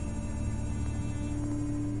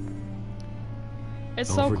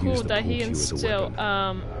 It's Alfred so cool used the that pool he cue can as a still,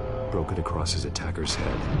 weapon. Broke it across his attacker's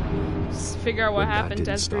head. figure out what When that happened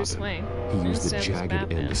didn't as stop Bruce him, Wayne. He used the Instead was jagged end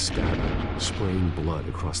Batman. to stab him, spraying blood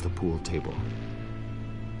across the pool table.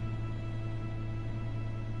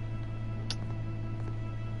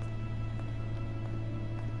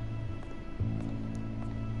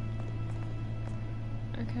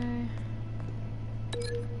 Okay.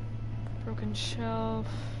 Broken shelf.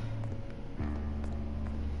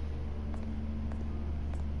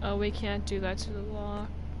 Oh, we can't do that to the lock.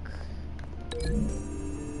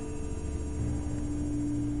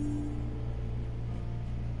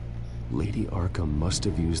 Lady Arkham must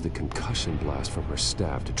have used the concussion blast from her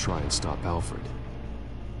staff to try and stop Alfred.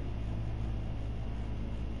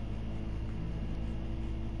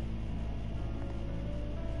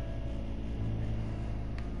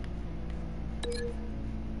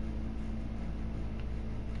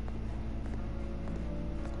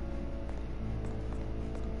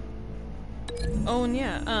 Oh, and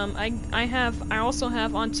yeah, I also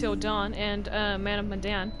have Until Dawn and Man of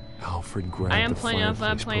Medan. Alfred grabbed I am the playing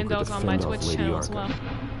fireplace playing poker those to on my fend off Twitch Lady channel as Arkham. well.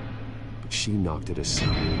 But she knocked it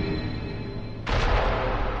aside.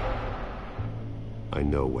 I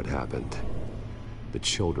know what happened. The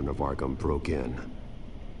children of Arkham broke in.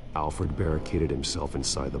 Alfred barricaded himself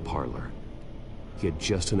inside the parlor. He had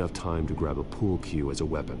just enough time to grab a pool cue as a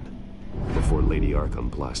weapon before Lady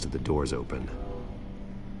Arkham blasted the doors open.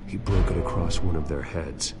 He broke it across one of their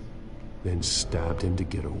heads, then stabbed him to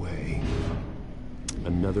get away.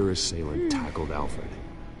 Another assailant tackled Alfred,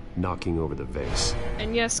 knocking over the vase.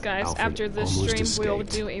 And yes, guys, Alfred after this almost stream, we'll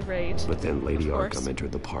escaped, do a raid. But then Lady of course. Arkham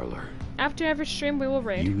entered the parlor. After every stream, we will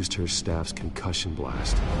raid. Used her staff's concussion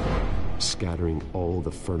blast, scattering all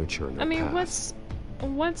the furniture in her I mean, path,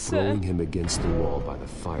 what's throwing him against the wall by the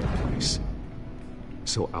fireplace.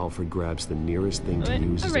 So Alfred grabs the nearest thing to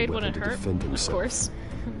use a as a raid weapon wouldn't to hurt, defend of himself. course.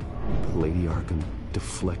 Lady Arkham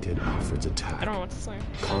deflected Alfred's attack, I don't know what to say.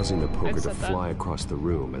 causing the I poker to said that. fly across the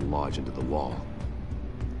room and lodge into the wall.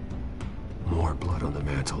 More blood on the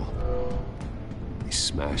mantle. He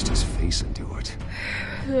smashed his face into it.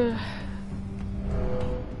 Man.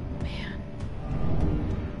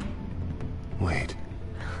 Wait.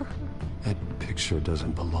 That picture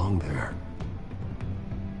doesn't belong there.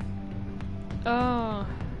 Oh.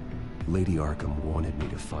 Lady Arkham wanted me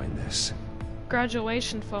to find this.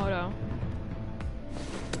 Graduation photo.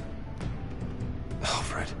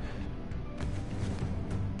 Alfred.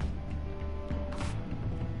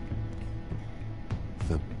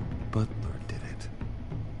 The butler did it.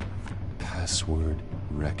 Password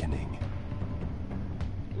reckoning.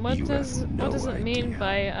 what You does have no it mean idea.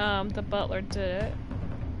 by the butler did it?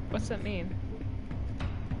 What's that mean?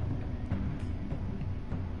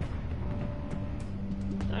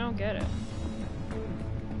 I don't get it.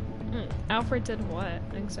 Alfred did what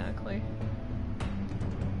exactly?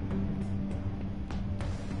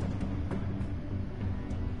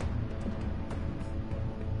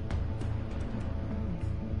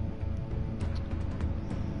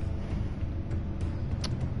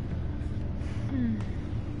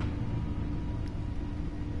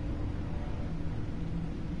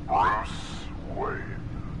 Bruce Wayne,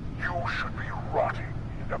 you should be rotting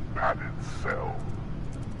in a padded cell.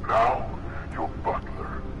 Now, your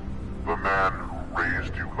butler, the man who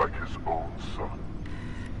raised you like his own son,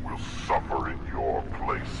 will suffer in your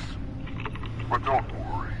place. But don't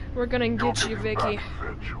worry. We're gonna get you, Vicky.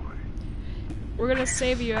 Eventually. We're gonna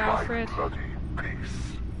save you, My Alfred. bloody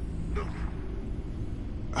peace.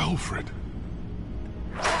 Alfred.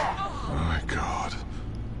 My God.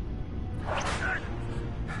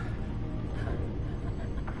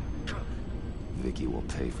 Vicky will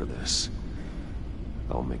pay for this.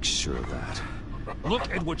 I'll make sure of that. Look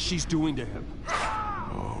at what she's doing to him.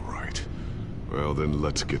 All right. Well, then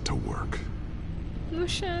let's get to work.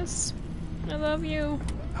 Lucius, I love you.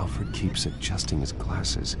 Alfred keeps adjusting his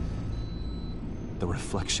glasses. The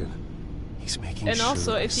reflection. He's making And sure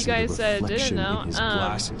also, I if you see the guys didn't reflection know, in his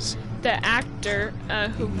glasses. the actor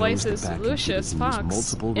who He knows voices the Batcomputer Lucius can use Fox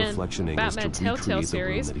multiple in reflection angles Batman to Telltale recreate the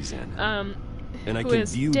room series, that he's in. who I can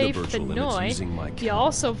is view Dave the virtual image Fennoy, using my he camera.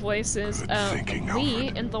 also voices Lee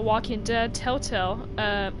in The Walking Dead Telltale,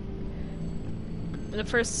 in the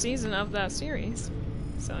first season of that series.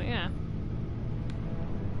 So yeah.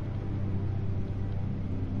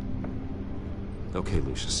 Okay,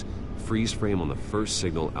 Lucius. Freeze frame on the first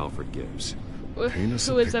signal Alfred gives. Who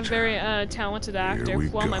is a very talented actor,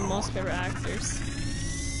 one of my most favorite actors.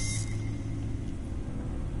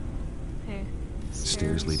 Hey,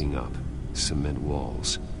 Stairs leading up. Cement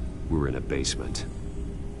walls. We're in a basement.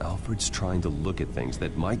 Alfred's trying to look at things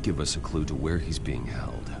that might give us a clue to where he's being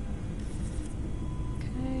held.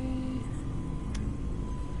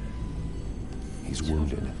 He's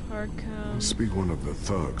wounded. Must be one of the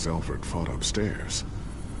thugs Alfred fought upstairs.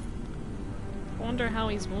 I wonder how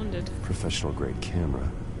he's wounded. Professional grade camera.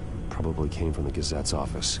 Probably came from the Gazette's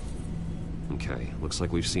office. Okay, looks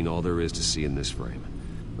like we've seen all there is to see in this frame.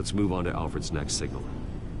 Let's move on to Alfred's next signal.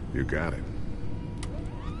 You got it.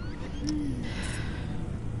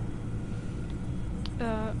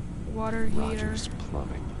 Water heater. Rogers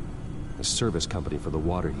Plumbing. A service company for the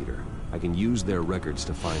water heater. I can use their records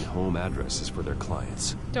to find home addresses for their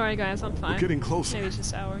clients. Don't worry, guys, I'm fine. We're getting closer. Maybe it's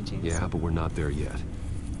just allergies. Yeah, but we're not there yet.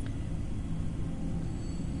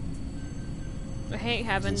 I hate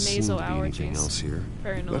having Doesn't nasal seem to be anything allergies. else here.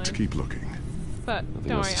 Very annoying. Let's keep looking. But Nothing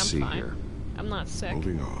don't else worry, to I'm see fine. here. I'm not sick.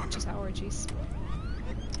 Moving on. Just allergies.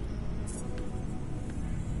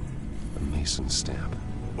 A Mason stamp.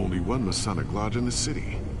 Only one Masonic lodge in the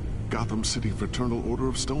city. Gotham City Fraternal Order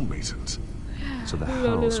of Stonemasons. So the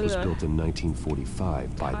house was built in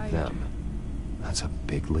 1945 by them. That's a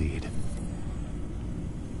big lead.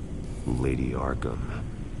 Lady Arkham.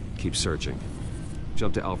 Keep searching.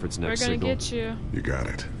 Jump to Alfred's next We're gonna signal. get you. You got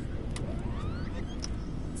it.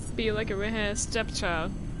 Be like a redheaded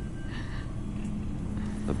stepchild.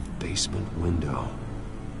 A basement window.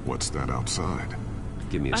 What's that outside?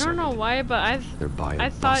 Give me a I second. don't know why, but They're by a I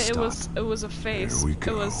thought bus it was a face. There we It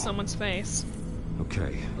go. was someone's face.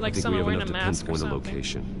 Okay. Like I think someone we have wearing enough a to mask or pinpoint a something.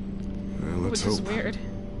 location. Well, let's Which is hope. weird.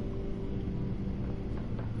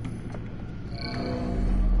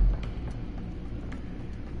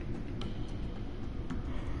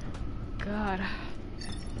 God.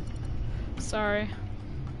 Sorry.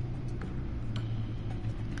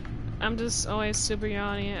 I'm just always super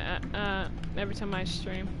yawny every time I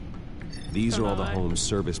stream. These Don't are all know the why. homes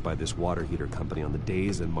serviced by this water heater company on the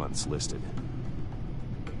days and months listed.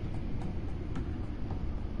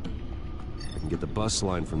 I can get the bus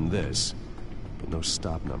line from this, but no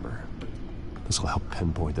stop number. This will help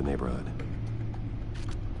pinpoint the neighborhood.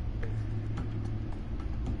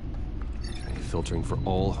 Okay, filtering for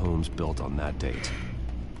all homes built on that date.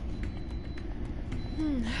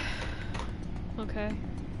 Okay.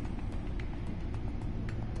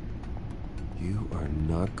 You are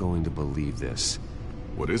not going to believe this.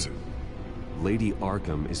 What is it? Lady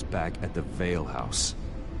Arkham is back at the Vale House,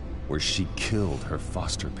 where she killed her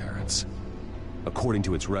foster parents. According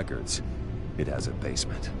to its records, it has a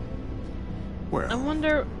basement. Well, I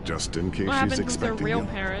wonder just in case what she's happened with their expecting real you.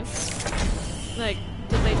 parents. Like,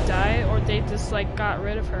 did they die or they just like got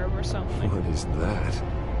rid of her or something? What is that?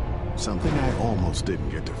 Something I almost didn't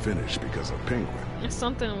get to finish because of Penguin. It's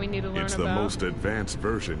something we need to learn about. It's the most advanced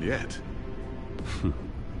version yet.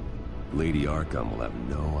 Lady Arkham will have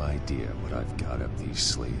no idea what I've got up these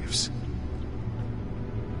sleeves.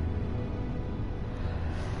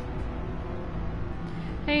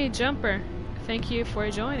 Hey, Jumper. Thank you for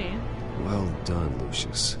joining. Well done,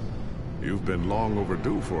 Lucius. You've been long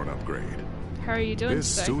overdue for an upgrade. How are you doing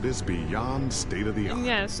This today? suit is beyond state-of-the-art. And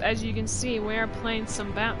yes, as you can see, we are playing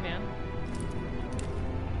some Batman.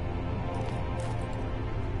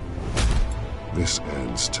 This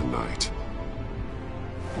ends tonight.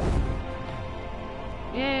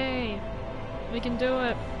 Yay! We can do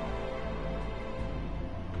it.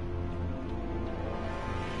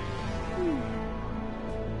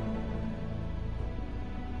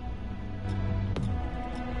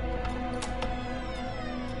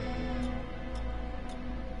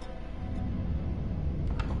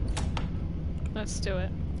 Let's do it.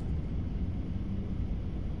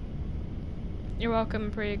 You're welcome,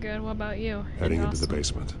 pretty good. What about you? Heading into the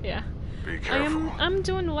basement. Yeah. Be careful. I'm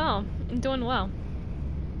doing well. I'm doing well.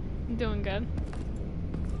 I'm doing good.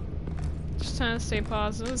 Just trying to stay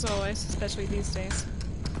positive as always, especially these days.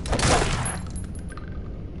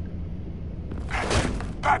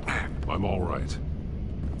 Batman! I'm all right.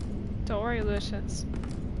 Don't worry, Lucius.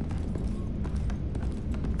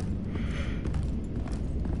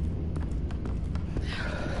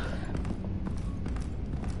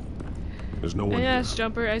 There's no one And yes, here.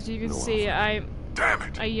 Jumper, as you can see, I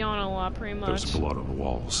yawn a lot, pretty much. There's blood on the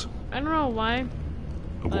walls. I don't know why.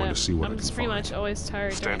 I'm going to see what I'm I can just pretty find. much always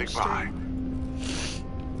tired during the stream.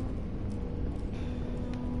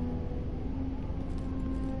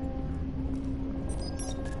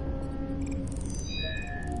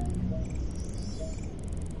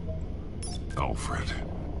 Alfred,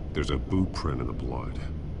 there's a boot print in the blood.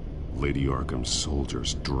 Lady Arkham's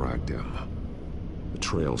soldiers dragged him. The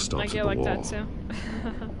trail I stops get at the like wall. that too.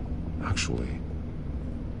 Actually,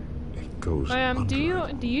 it goes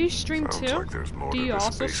do you stream Sounds too? like there's more Do to you this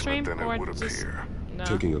also basement stream than it or would just appear. no?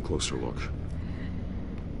 Taking a closer look.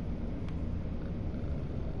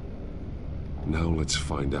 Now let's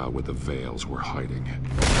find out where the Veils were hiding.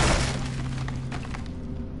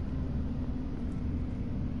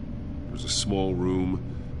 There's a small room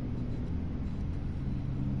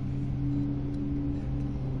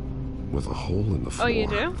with a hole in the floor. Oh, you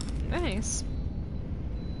do? Nice.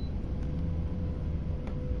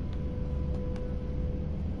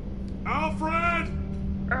 Alfred!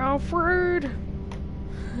 Alfred!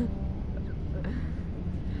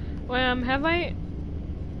 Well, have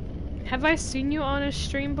I seen you on a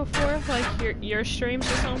stream before? Like your streams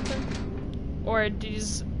or something? Or do you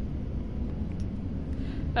just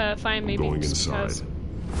find maybe Going just inside. because?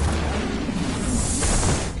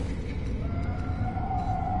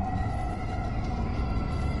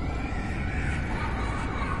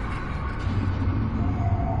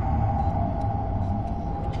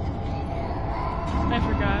 I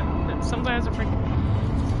forgot. Sometimes I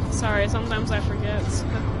forget. Sorry, sometimes I forget.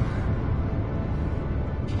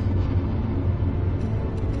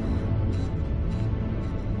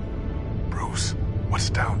 Bruce, what's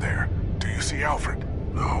down there? Do you see Alfred?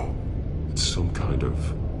 No. It's some kind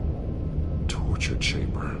of torture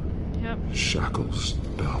chamber. Yep. Shackles,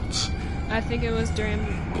 belts. I think it was during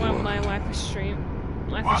one of my Life is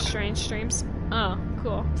Strange streams. Oh,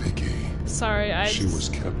 cool. Vicky. Sorry, She was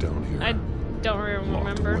kept down here. I don't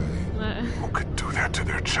remember. Who could do that to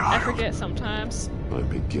their I child? forget sometimes, I'm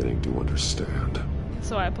beginning to understand.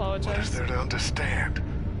 so I What is apologize. there to understand?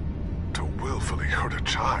 To willfully hurt a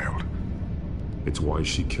child? It's why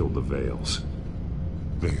she killed the Veils.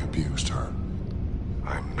 They abused her.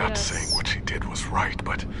 I'm not saying what she did was right,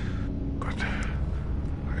 but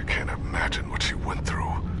I can't imagine what she went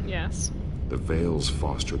through. Yes. The Veils'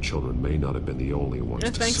 foster children may not have been the only ones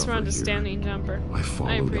to Thanks suffer for understanding, Jumper. I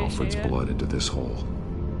followed appreciate Alfred's it. blood into this hole.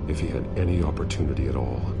 If he had any opportunity at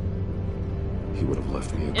all, he would have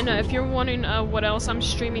left me a And clue. if you're wondering what else I'm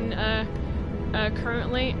streaming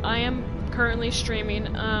currently, I am currently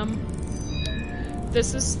streaming.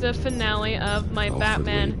 This is the finale of my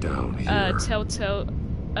Batman Telltale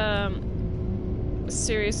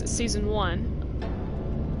series season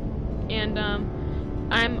 1, and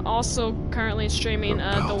I'm also currently streaming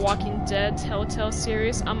The Walking Dead Telltale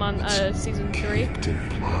series. I'm on season 3.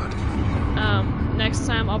 Next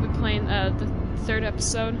time I'll be playing the 3rd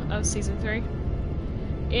episode of season 3,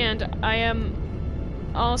 and I am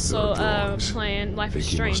also playing Life is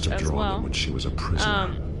Strange as well. When she was a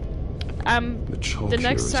prisoner. The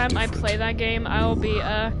next time I play that game, I will be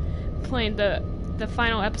playing the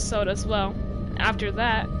final episode as well. After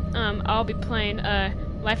that, I'll be playing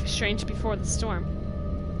Life is Strange Before the Storm.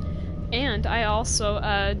 And I also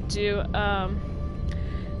do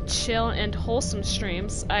chill and wholesome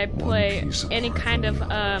streams. I play any kind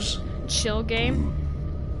of chill game.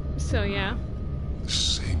 So yeah. The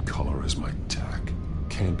same color as my tack.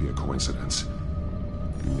 Can't be a coincidence.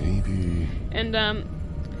 Maybe. And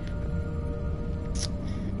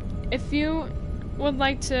if you would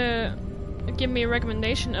like to give me a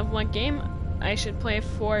recommendation of what game I should play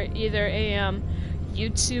for either a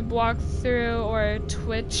YouTube walkthrough or a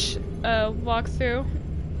Twitch walkthrough,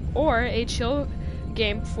 or a chill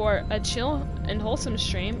game for a chill and wholesome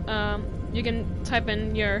stream, you can type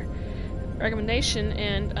in your recommendation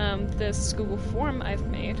in this Google form I've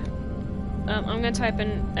made. I'm gonna type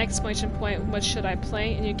in exclamation point what should I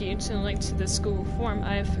play, and you get to the link to this Google form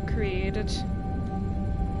I've created.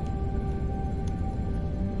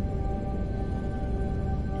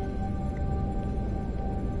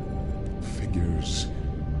 Figures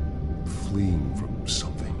fleeing from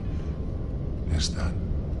something. Is that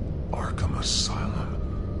Arkham Asylum?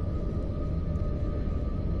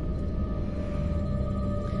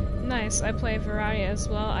 Nice, I play variety as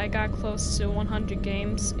well. I got close to 100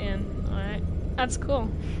 games in. Alright, that's cool.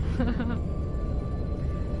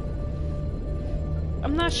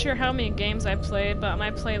 I'm not sure how many games I played, but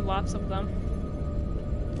I played lots of them.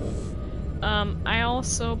 I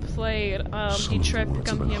also played Detroit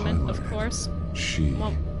Become Human, of course.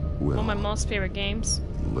 One of my most favorite games.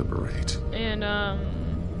 Liberate. And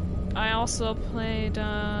I also played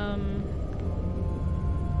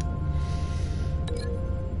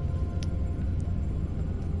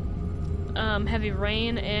Heavy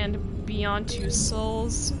Rain and Beyond Two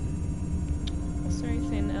Souls. Is there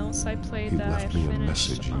anything else I played that I finished? He left me a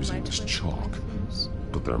message using this chalk,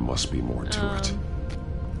 but there must be more to it.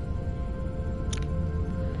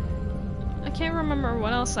 I can't remember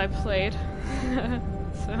what else I played.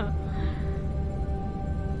 So.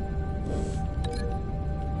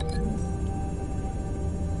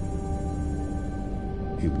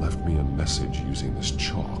 He left me a message using this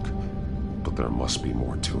chalk, but there must be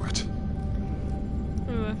more to it.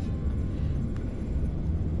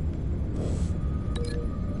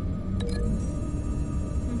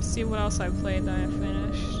 Let's see what else I played that I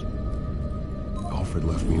finished. Alfred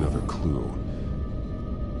left me another clue.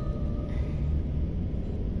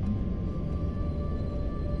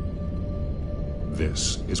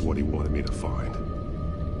 This is what he wanted me to find.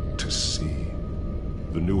 To see.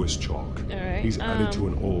 The newest chalk. Alright, He's added to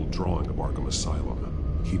an old drawing of Arkham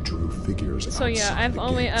Asylum. He drew figures so yeah, I've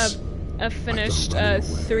only finished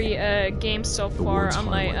 3 games so far on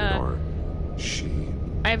my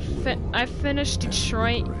I've finished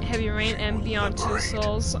Detroit, Heavy Rain, and Beyond Two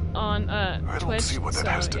Souls on Twitch. I don't see what that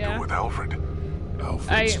has to do with Alfred.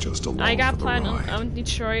 I got platinum on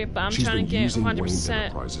Detroit, but I'm trying to get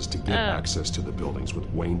 100% to get access to the buildings with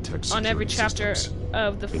Wayne Tech on every chapter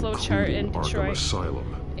of the flowchart in Detroit.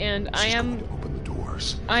 And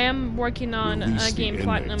I am working on a game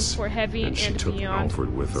platinum for Heavy and Beyond.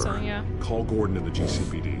 Alfred with her. So yeah. Call Gordon in the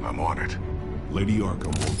GCPD. I'm on it. Lady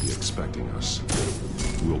Arkham won't be expecting us.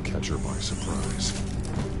 We'll catch her by surprise.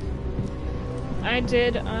 I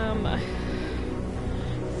did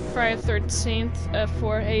Friday 13th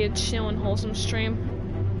for a chill and wholesome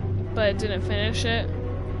stream, but didn't finish it.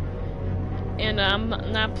 And I'm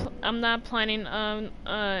not planning on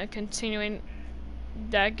continuing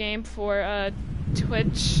that game for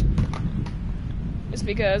Twitch. It's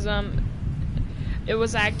because it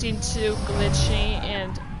was acting too glitchy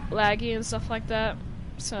and laggy and stuff like that.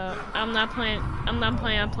 So I'm not planning on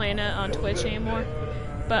playing it on Twitch anymore.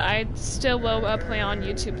 But I still will play on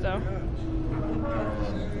YouTube though.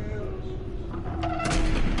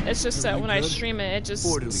 It's just that when I stream it, it just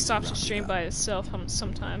stops the stream by itself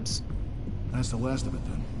sometimes. That's the last of it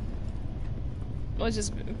then. Which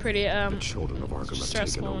is pretty the children of Arkham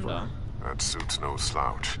stressful have taken over. That suit's no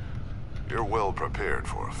slouch. You're well prepared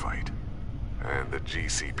for a fight. And the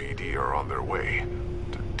GCPD are on their way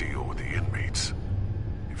to deal with the inmates.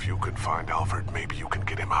 If you can find Alfred, maybe you can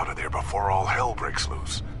get him out of there before all hell breaks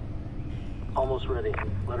loose. Almost ready.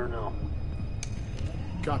 Let her know.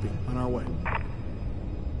 Copy. On our way.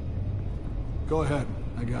 Go ahead.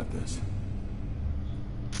 I got this.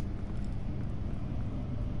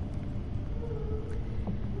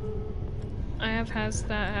 Has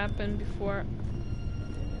that happened before?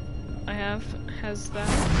 Has that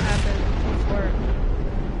happened before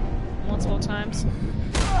multiple times?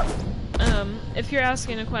 If you're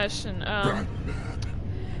asking a question,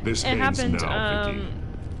 this it happened, now,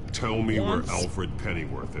 Tell me once. where Alfred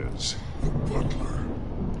Pennyworth is. The butler.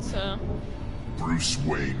 So. Bruce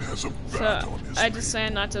Wayne has a bat on his I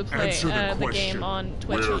decided not to play the game on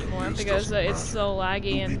Twitch anymore because it's so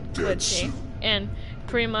laggy and glitchy. And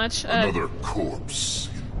pretty much another corpse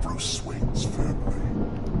in Bruce Wayne's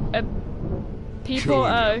family. People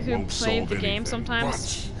who play the game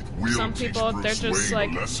sometimes, some people, they're just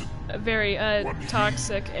like very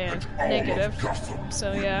toxic and negative.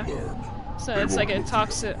 So yeah, so it's like a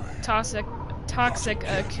toxic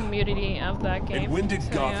community of that game. And when did so,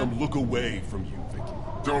 Gotham look away from you, Vicky?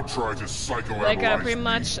 Don't try to psychoanalyze like pretty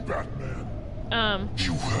much Batman.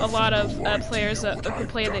 A lot of players who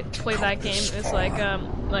play that game is like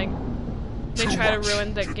they try to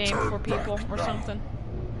ruin the game for people or something.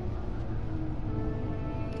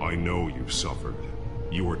 I know you suffered.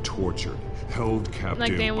 You were tortured, held captive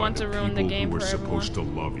like they want to ruin the game who were for supposed to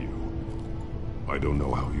love you. I don't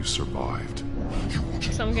know how you survived.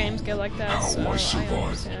 Some games get like that, so I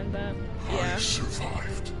understand that. Yeah. I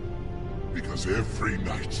survived because every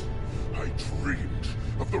night I dreamed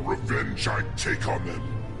of the revenge I'd take on them.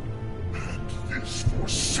 And this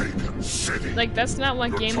forsaken city. Like that's not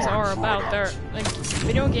what games are about. They're like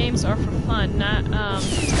video games are for fun, not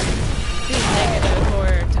being negative or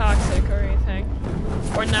toxic or anything,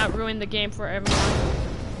 or not ruin the game for everyone.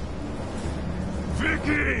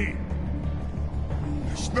 Vicky!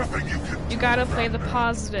 There's nothing you can do. You gotta play the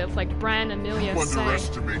positive, like Brian and Amelia say.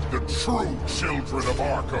 Underestimate the true children of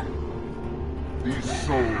Arkham. These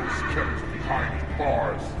souls kept behind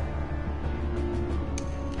bars.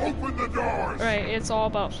 Open the doors! Right, it's all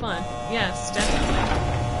about fun. Yes,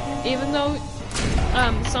 definitely. Even though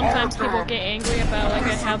sometimes people get angry about like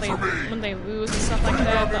how when they lose and stuff like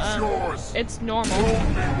that, but it's normal.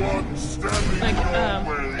 Like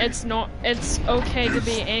it's okay to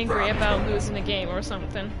be angry about losing a game or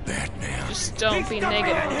something. Just don't be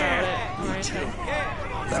negative about it or anything.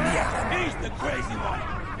 He's the crazy one.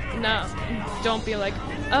 No, don't be like,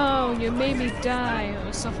 oh, you made me die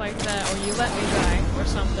or stuff like that, or you let me die or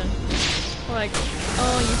something. Or like,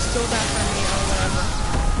 oh, you stole that from me or whatever.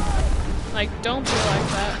 Like, don't be like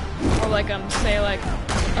that. Or like, say like,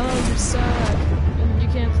 oh, you suck, and you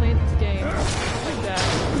can't play this game. Like that.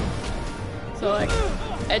 So like,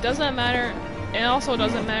 it doesn't matter, it also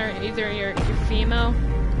doesn't matter either you're female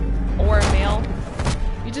or a male.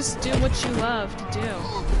 You just do what you love to do.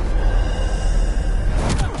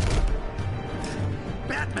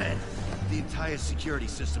 Batman! The entire security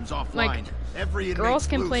system's offline. Like, every girls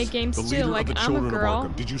can play games too. Like, I'm a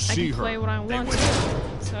girl. I can play what I want to.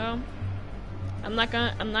 So I'm not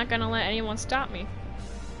gonna let anyone stop me.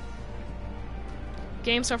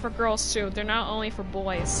 Games are for girls too. They're not only for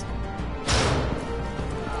boys.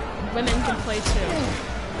 Women can play too.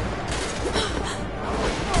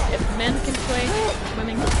 If men can play,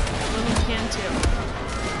 women can too.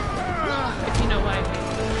 If you know what I mean.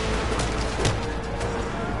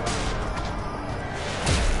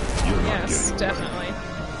 Yes, definitely.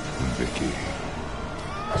 Vicky.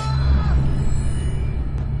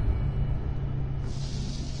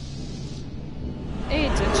 Hey,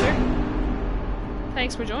 Ditcher.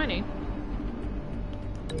 Thanks for joining.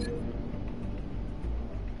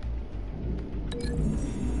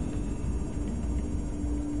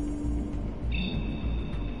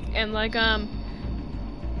 And like,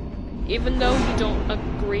 even though you don't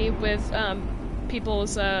agree with,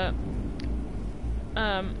 people's,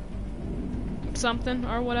 something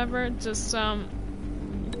or whatever, just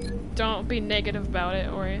don't be negative about it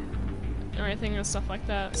or anything and stuff like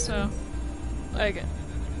that. So like,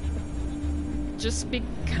 just be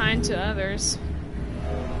kind to others.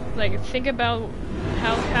 Like, think about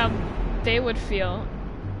how they would feel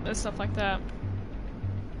and stuff like that.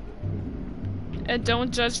 And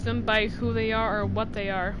don't judge them by who they are or what they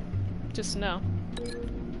are. Just know,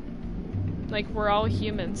 like, we're all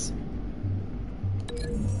humans.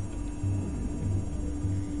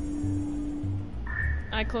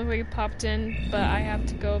 I quickly popped in, but I have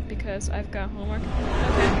to go because I've got homework. Okay.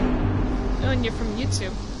 Oh, and you're from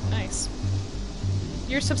YouTube. Nice.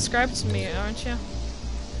 You're subscribed to me, aren't you?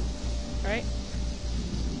 Right?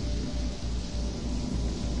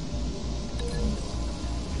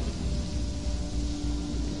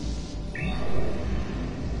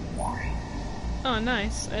 Oh,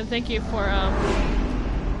 nice. And thank you for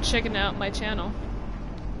checking out my channel.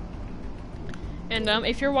 And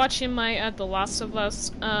if you're watching my The Last of Us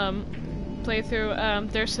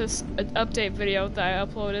playthrough, there's this update video that I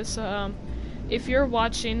uploaded. So if you're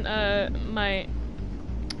watching my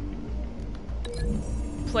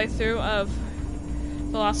playthrough of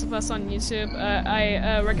The Last of Us on YouTube,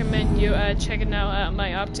 I recommend you checking out my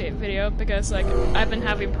update video, because like, I've been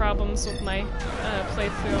having problems with my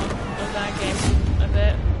playthrough of that game a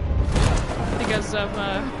bit. because of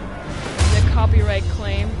the copyright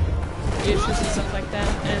claim issues and stuff like that,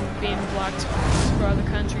 and being blocked for other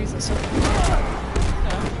countries and stuff like that.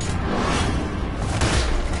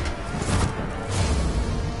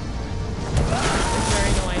 It's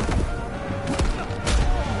very annoying.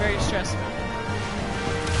 Very stressful.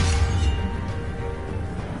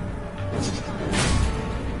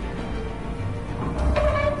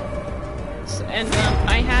 And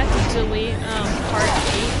I had to delete part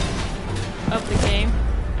 8 of the game.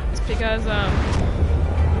 It's because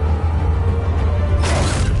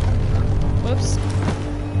whoops,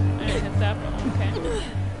 I didn't hit that, but okay.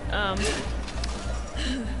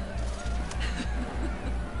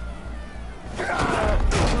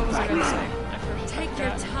 What was I gonna say? I forgot. Take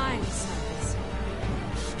your time, Cyrus.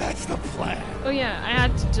 That's the plan. Oh yeah, I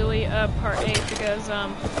had to delete part 8 because I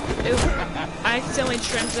accidentally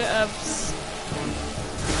trimmed it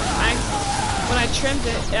when I trimmed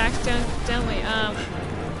it, it accidentally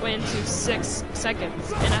went into 6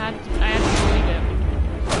 seconds, and I had to delete it.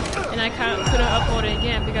 And I couldn't upload it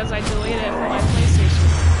again because I deleted it from my PlayStation.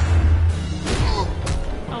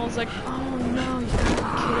 I was like, oh no, you gotta be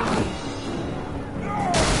kidding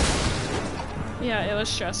me. Yeah, it was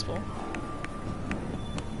stressful.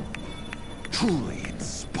 Truly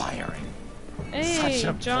inspiring. Hey, Such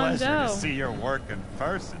a John pleasure Doe. to see your work in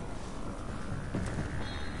person.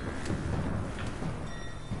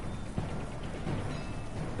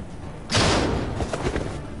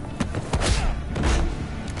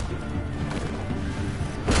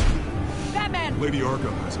 Lady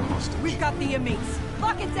Arkham has a hostage. We've got the inmates.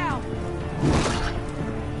 Lock it down.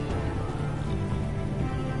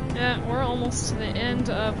 Yeah, we're almost to the end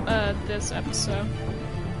of this episode.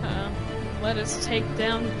 Let us take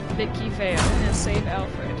down Vicky Vale and save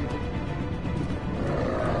Alfred.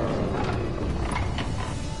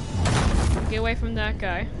 Get away from that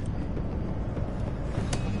guy.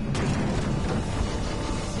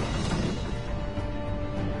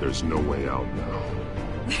 There's no way out now.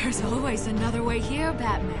 There's always another way here,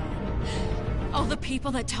 Batman. All the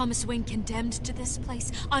people that Thomas Wayne condemned to this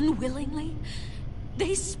place unwillingly,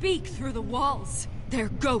 they speak through the walls. Their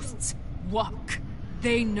ghosts walk.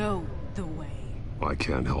 They know the way. I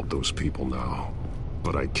can't help those people now,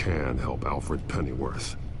 but I can help Alfred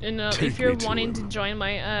Pennyworth. And Take if you're me to wanting him. to join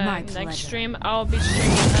my pleasure. next stream, I'll be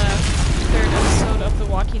streaming 3rd episode of The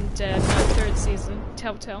Walking Dead, 3rd season,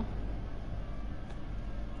 Telltale.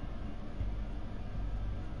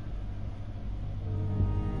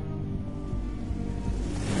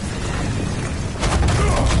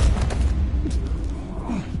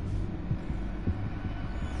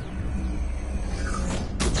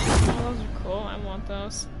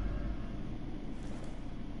 Those.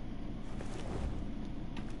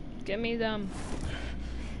 Give me them.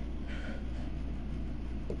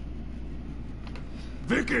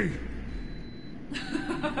 Vicky!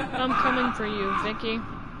 I'm coming for you, Vicky.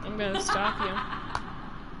 I'm gonna stop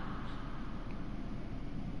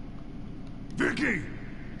you. Vicky!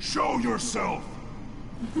 Show yourself!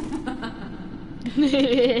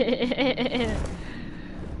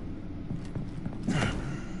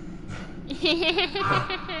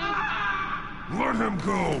 Let him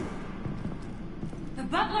go! The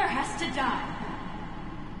butler has to die.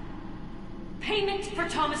 Payment for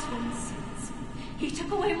Thomas Wayne's sins. He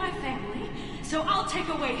took away my family, so I'll take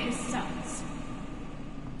away his sons.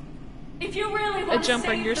 If you really want to Jumper,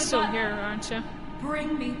 save you're the still butler, here, aren't you?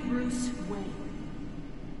 bring me Bruce Wayne.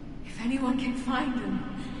 If anyone can find him,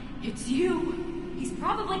 it's you. He's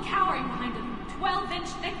probably cowering behind a 12-inch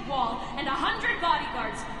thick wall and 100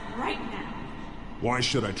 bodyguards right now. Why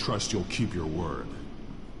should I trust you'll keep your word?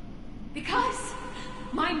 Because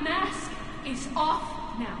my mask is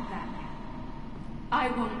off now, Batman. I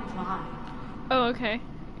won't lie. Oh, okay.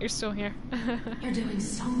 You're still here. You're doing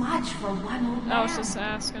so much for one old man. I was just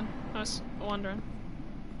asking. I was wondering.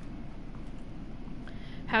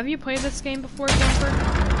 Have you played this game before, Jumper?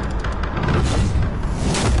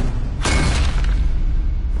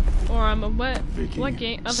 Or what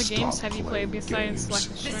game? Other games have you played besides Life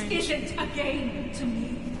is Strange? This isn't a game to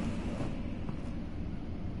me.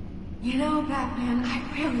 You know, Batman, I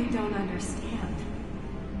really don't understand.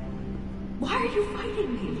 Why are you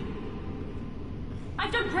fighting me?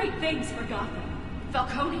 I've done great things for Gotham.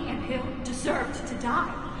 Falcone and Hill deserved to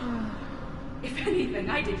die. If anything,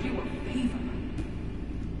 I did you a favor.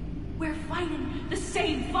 We're fighting the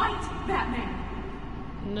same fight, Batman.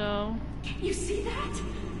 No. Can you see that?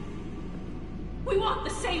 We want the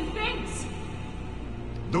same things.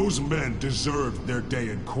 Those men deserved their day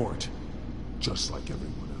in court, just like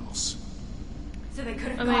everyone else. So they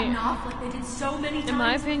could have gotten off like they did so many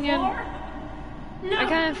times before? I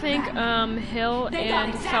kind of think Hill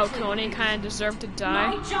and Falcone kind of deserve to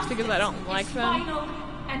die just because I don't like them.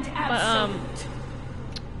 But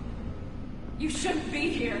you shouldn't be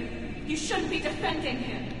here. You shouldn't be defending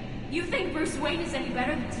him. You think Bruce Wayne is any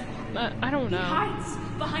better than his father? I don't know. He hides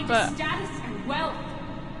behind his status and wealth.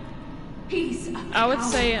 He's a I would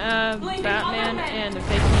say Batman and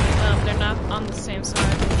Vicky, they're not on the same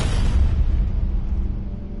side.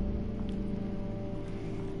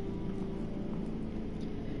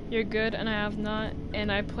 You're good, and I have not,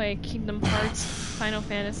 and I play Kingdom Hearts, Final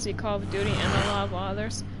Fantasy, Call of Duty, and a lot of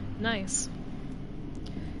others. Nice.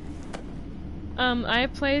 I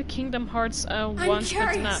played Kingdom Hearts once,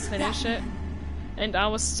 but did not finish it, and I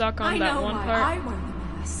was stuck on that one part.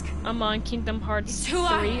 I'm on Kingdom Hearts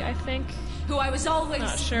 3, I think. Who I was always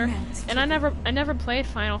not sure. And I never played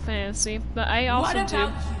Final Fantasy, but I also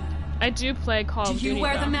do. I do play Call of Duty. Do you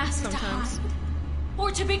wear the mask sometimes. to hide,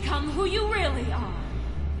 or to become who you really are?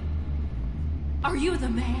 Are you the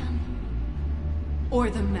man? Or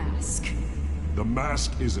the mask? The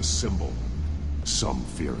mask is a symbol. Some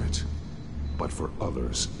fear it. But for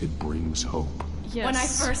others, it brings hope. Yes. When I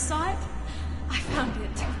first saw it, I found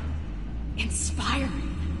it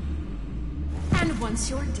inspiring. And once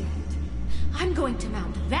you're dead, I'm going to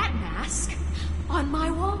mount that mask on my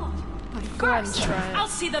wall. But first, I'll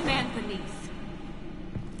see the man beneath.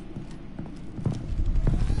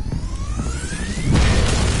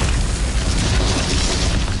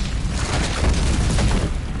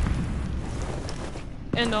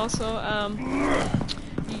 And also,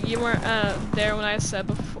 you weren't there when I said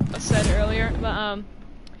earlier, but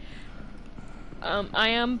I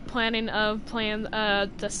am planning of playing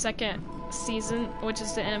the second season, which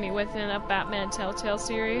is the Enemy Within a Batman Telltale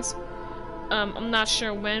series. I'm not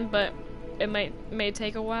sure when, but it may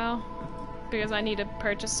take a while because I need to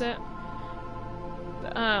purchase it.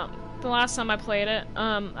 The last time I played it,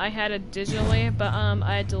 I had it digitally, but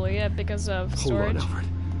I deleted it because of storage. Hold on,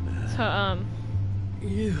 Alfred. So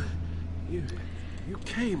You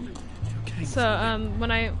came. So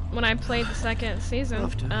when I played the second season,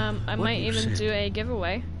 I might even do a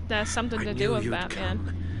giveaway that's something to do with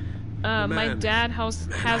Batman. My dad has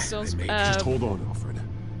those just hold on, Alfred.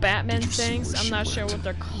 Batman things. I'm not sure what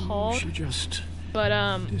they're called. She just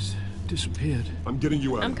disappeared. I'm getting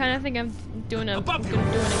you out. I'm kind of thinking of doing a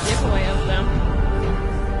giveaway of them.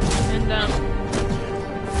 And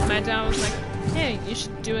my dad was like, "Hey, you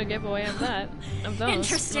should do a giveaway of those."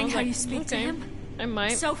 Interesting how you speak to him. I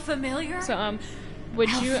might. So familiar. So would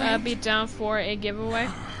you be down for a giveaway?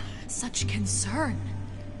 Such concern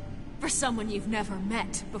for someone you've never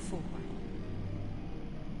met before.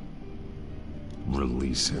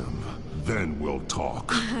 Release him, then we'll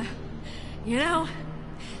talk. You know,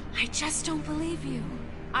 I just don't believe you.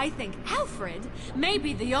 I think Alfred may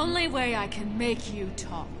be the only way I can make you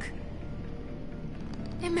talk.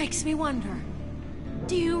 It makes me wonder,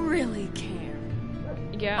 do you really care?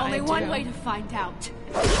 Yeah, Only I do. one way to find out.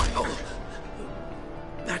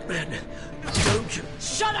 Batman, don't you...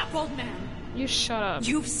 Shut up, old man! You shut up.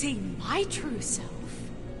 You've seen my true self.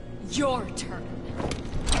 Your turn.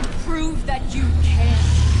 Prove that you can.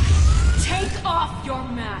 Take off your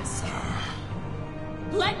mask.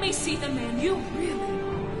 Let me see the man you really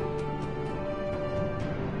are.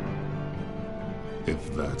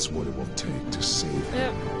 If that's what it will take to save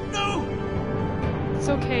him. No! It's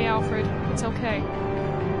okay, Alfred. It's okay.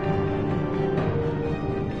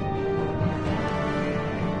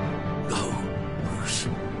 No, Bruce.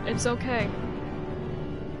 It's okay.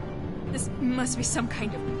 This must be some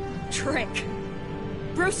kind of trick.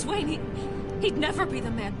 Bruce Wayne, he'd never be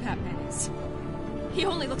the man Batman is. He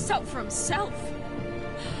only looks out for himself.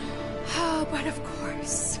 Oh, but of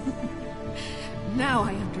course. Now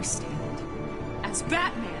I understand. As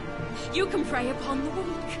Batman, you can prey upon the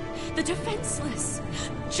weak, the defenseless,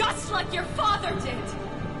 just like your father did.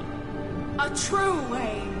 A true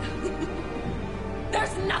Wayne.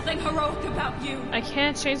 There's nothing heroic about you. I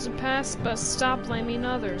can't change the past, but stop blaming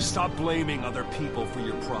others. Stop blaming other people for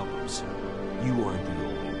your problems. You aren't the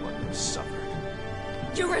only one who suffered.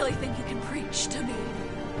 You really think you can preach to me?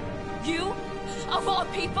 You? Of all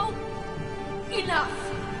people? Enough!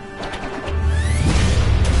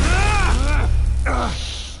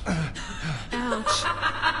 Ouch.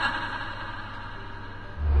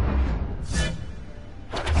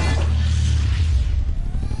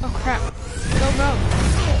 Oh crap. Go, go.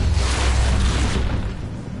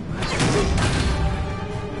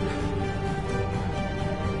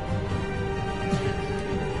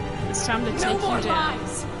 It's time to take No more you down.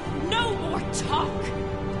 lies! No more talk!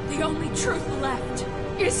 The only truth left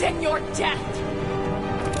is in your death!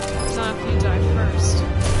 Not if you die first.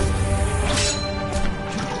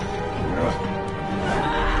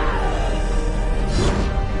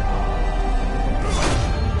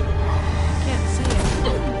 Can't see it.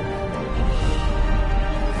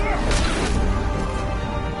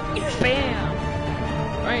 Bam!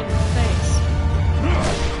 Right in the face.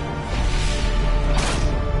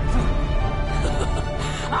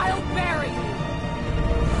 I'll bury you!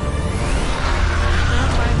 Not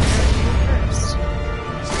by burying you first.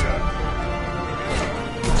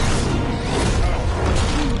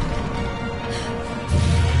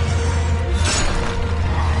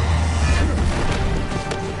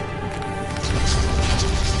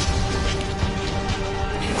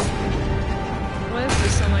 What is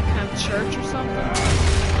this, some like kind of church or something?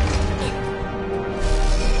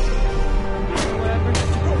 Or whatever.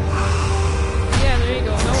 Yeah, there you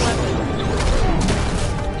go, no weapon.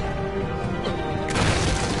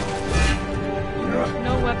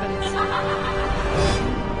 No weapons.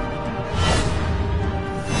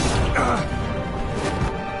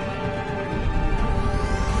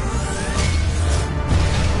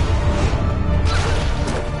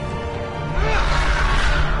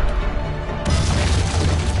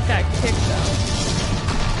 Got kicked though.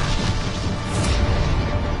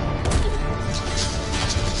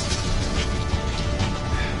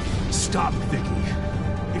 Stop, Vicky.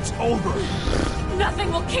 It's over.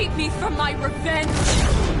 Nothing will keep me from my revenge!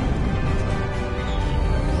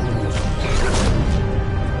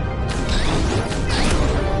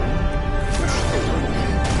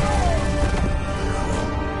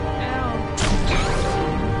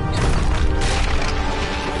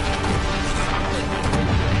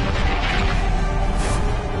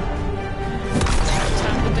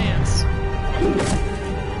 Time to dance.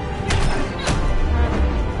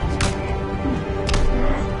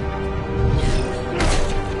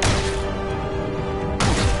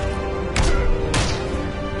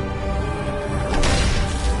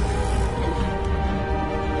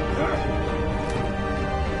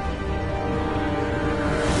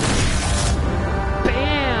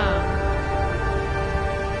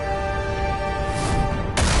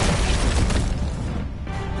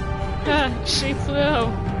 She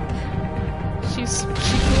flew. She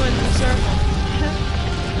flew in the circle.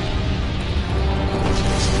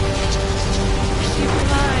 She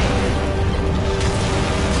flies.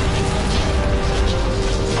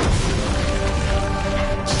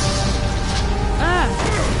 Ah!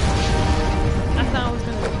 I thought I was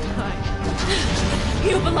gonna die.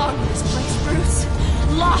 You belong in this place, Bruce.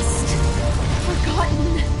 Lost, forgotten,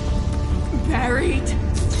 buried,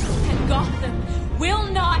 and Gotham will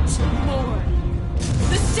not mourn.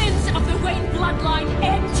 The sins of the Wayne bloodline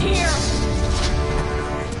end here.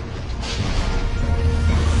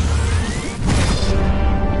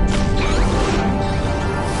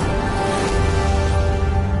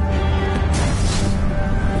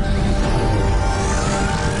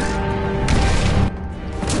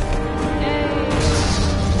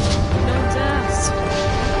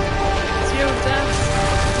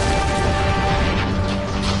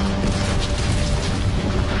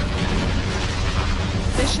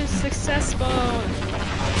 Successful.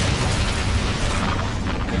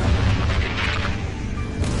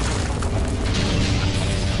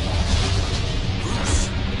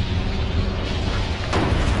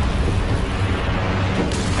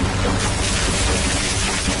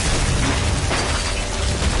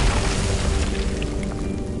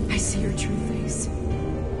 I see your true face.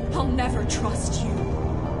 I'll never trust you.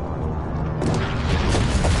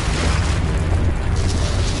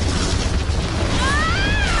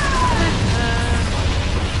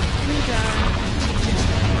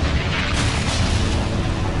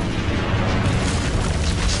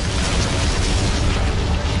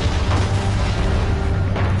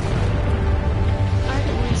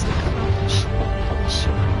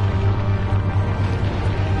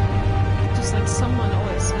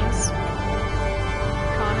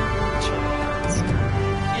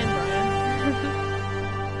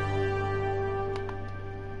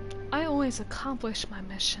 Accomplish my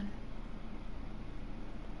mission.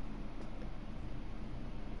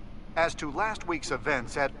 As to last week's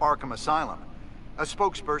events at Arkham Asylum, a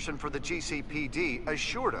spokesperson for the GCPD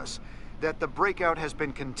assured us that the breakout has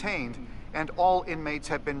been contained and all inmates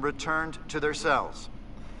have been returned to their cells.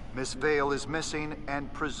 Miss Vale is missing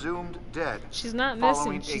and presumed dead. She's not missing,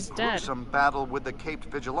 following she's a dead. gruesome battle with the caped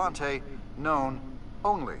vigilante known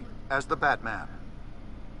only as the Batman.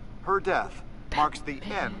 Her death marks the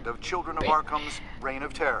end of Children of Arkham's reign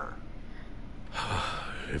of terror.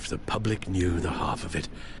 If the public knew the half of it.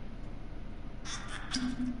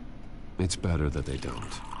 It's better that they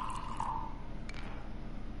don't.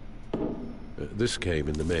 This came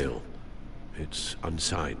in the mail. It's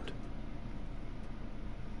unsigned.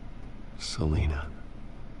 Selena.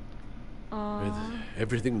 With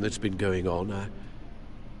everything that's been going on,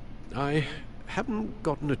 I haven't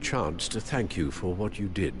gotten a chance to thank you for what you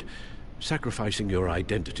did, sacrificing your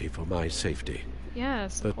identity for my safety.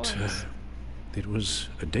 Yes, of course. But it was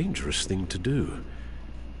a dangerous thing to do.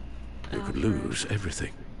 You could lose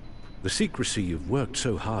everything. The secrecy you've worked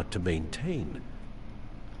so hard to maintain.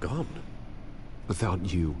 Gone.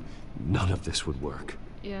 Without you, none of this would work.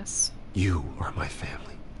 Yes. You are my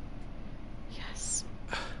family. Yes.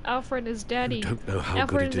 Alfred is daddy. You don't know how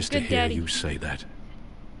Alfred good it is a to good hear daddy. you say that.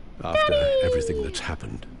 After everything that's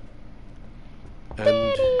happened.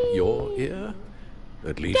 And your ear?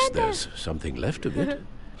 At least there's something left of it.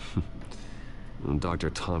 Dr.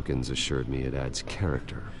 Tompkins assured me it adds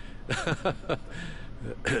character.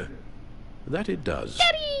 That it does.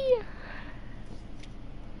 Daddy!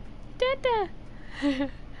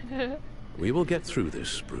 Dada! We will get through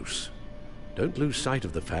this, Bruce. Don't lose sight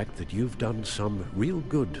of the fact that you've done some real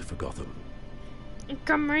good for Gotham.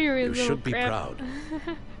 Come here, you You little should be crap. proud.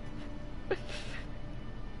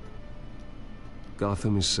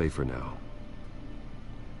 Gotham is safer now.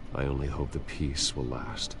 I only hope the peace will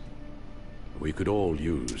last. We could all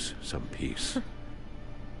use some peace.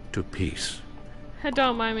 To peace.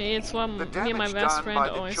 Don't mind me, it's what The me and my damage best done friend by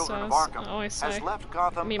the always children says. of Arkham Always has say. left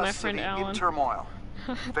Gotham Me and a my friend city in Alan. turmoil.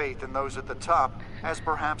 Faith in those at the top has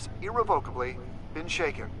perhaps irrevocably been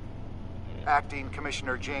shaken. Acting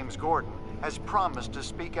Commissioner James Gordon has promised to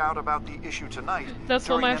speak out about the issue tonight. That's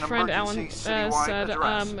what during my an friend emergency Alan citywide said,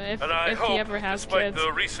 address. if he ever has despite kids.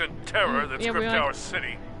 the recent terror that's Yeah, gripped we're like, our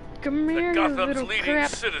city, Come here, you Gotham's little leading crap.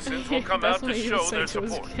 citizens will come That's out to what he show would say their to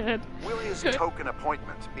his support. kid. Will his token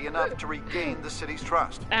appointment be enough to regain the city's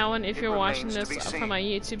trust? Alan, if It you're watching remains to this be from seen. my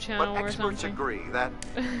YouTube channel But or experts something. agree that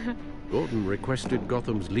Gordon requested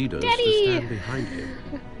Gotham's leaders Daddy! to stand behind him.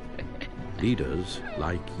 Leaders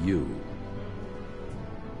like you.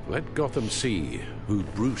 Let Gotham see who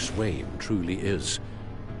Bruce Wayne truly is,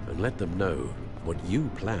 and let them know what you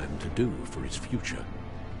plan to do for his future.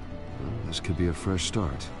 Well, this could be a fresh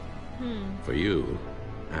start. For you,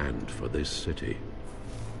 and for this city.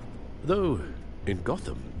 Though, in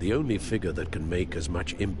Gotham, the only figure that can make as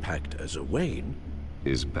much impact as a Wayne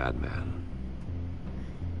is Batman.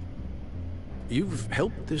 You've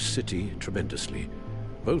helped this city tremendously,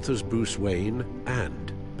 both as Bruce Wayne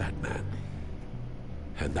and Batman.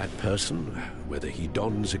 And that person, whether he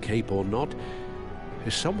dons a cape or not,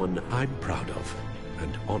 is someone I'm proud of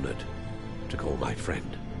and honored to call my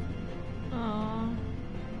friend. Aww.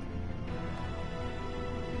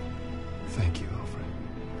 Thank you, Alfred.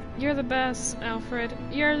 You're the best, Alfred.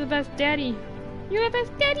 You're the best daddy. You're the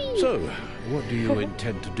best daddy! So, what do you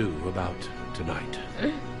intend to do about tonight?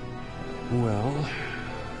 Well,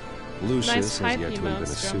 Lucius Nice has hype yet to invent a emotes,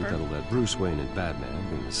 suit Jumper. that'll let Bruce Wayne and Batman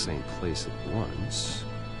be in the same place at once.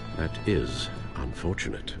 That is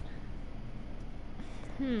unfortunate.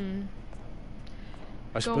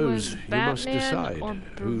 I suppose with you must Batman or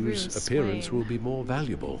decide whose Bruce appearance Wayne? will be more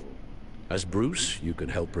valuable. As Bruce, you can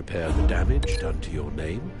help repair the damage done to your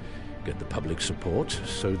name, get the public support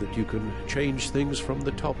so that you can change things from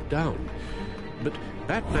the top down. But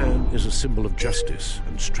Batman is a symbol of justice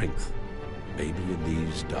and strength. Maybe in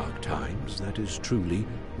these dark times, that is truly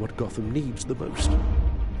what Gotham needs the most.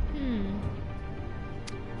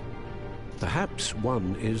 Perhaps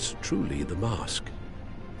one is truly the mask,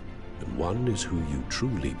 and one is who you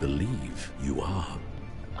truly believe you are.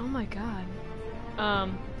 Oh my god.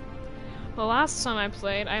 The last time I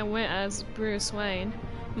played, I went as Bruce Wayne.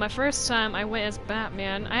 My first time, I went as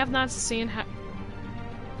Batman. I have not seen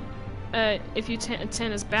if you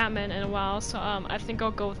attend as Batman in a while, so I think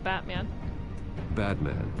I'll go with Batman.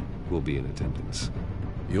 Batman will be in attendance.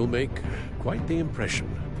 You'll make quite the impression.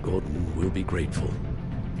 Gordon will be grateful.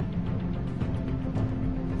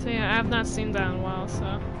 So yeah, I have not seen that in a while, so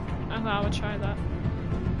I thought I would try that.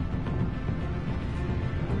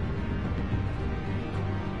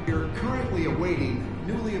 You're currently awaiting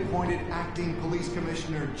newly appointed Acting Police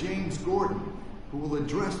Commissioner James Gordon, who will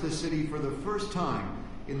address the city for the first time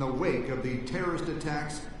in the wake of the terrorist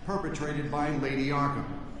attacks perpetrated by Lady Arkham.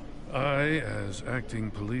 I, as acting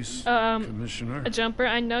police commissioner... Jumper,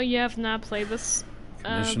 I know you have not played this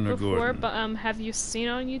Commissioner before, Gordon. but have you seen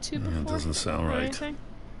it on YouTube before? It doesn't sound or right. anything?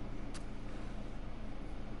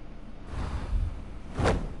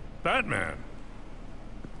 Batman!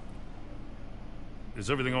 Is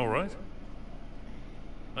everything all right?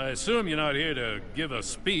 I assume you're not here to give a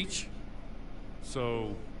speech.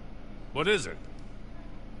 So, what is it?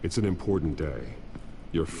 It's an important day.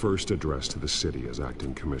 Your first address to the city as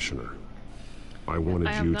acting commissioner. I wanted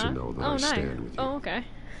I have you that? to know that Oh, I nice. stand with you. Oh, okay.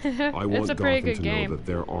 I want It's a pretty Gotham good to game. know that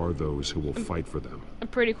there are those who will fight for them. A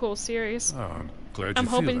pretty cool series. Oh, I'm glad I'm you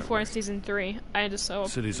feel hoping that for way. season 3. I just hope.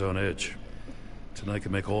 City's on edge. Tonight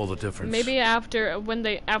can make all the difference. Maybe after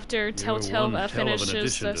Telltale one hell of an finishes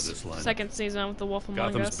addition the to this lineup. second season of The Wolf Among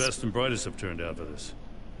Gotham's Us. best and brightest have turned out for this.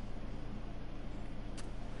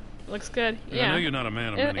 Looks good. And Yeah. I know you're not a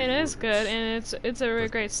man of it many is words, good, and it's a really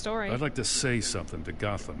great story. I'd like to say something to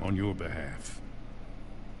Gotham on your behalf.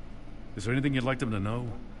 Is there anything you'd like them to know?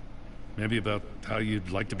 Maybe about how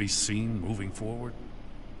you'd like to be seen moving forward?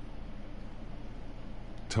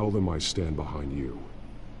 Tell them I stand behind you.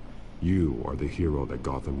 You are the hero that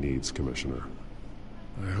Gotham needs, Commissioner.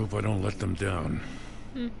 I hope I don't let them down.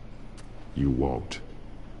 You won't.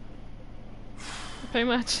 Pretty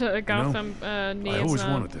much Gotham needs I always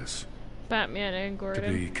wanted this. Batman and To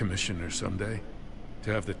Gordon. be commissioner someday.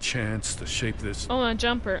 To have the chance to shape this. Oh, a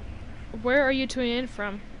jumper. Where are you tuning in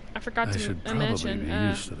from? I forgot I to should probably mention. be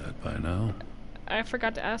used to that by now. I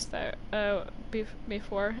forgot to ask that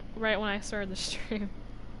before, right when I started the stream.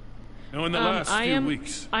 Now, in the last few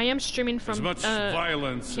weeks, I am streaming from as much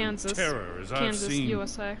violence Kansas, and terror as I've Kansas, seen,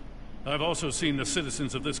 USA. I've also seen the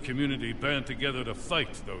citizens of this community band together to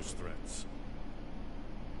fight those threats.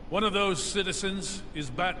 One of those citizens is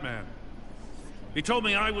Batman. He told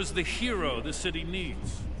me I was the hero the city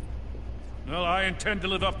needs. Well, I intend to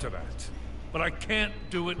live up to that. But I can't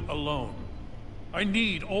do it alone. I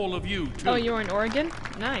need all of you, too. Oh, you're in Oregon?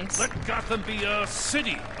 Nice. Let Gotham be a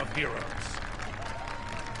city of heroes.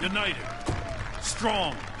 United,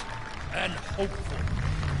 strong, and hopeful.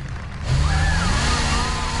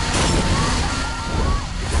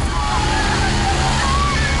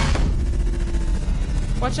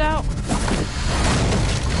 Watch out!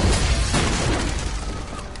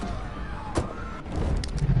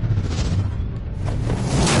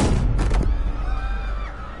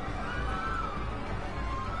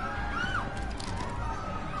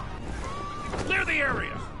 Clear the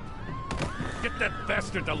area! Get that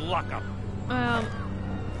bastard to lock up.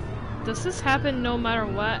 Does this happen no matter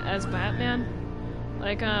what as Batman?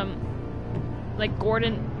 Like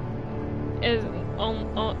Gordon is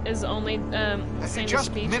only saying a Just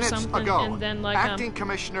speech or minutes something, ago, and then like Acting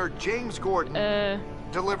Commissioner James Gordon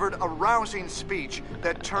delivered a rousing speech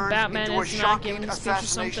that turned Batman into a is not shocking giving a speech or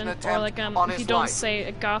assassination something, attempt or like on if his you don't life.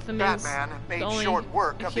 say Gotham Batman is made the only short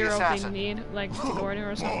work of the hero they assassin. need, like to Gordon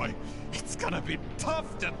or something. Boy, it's gonna be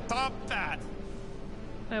tough to top that.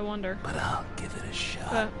 I wonder. But I'll give it a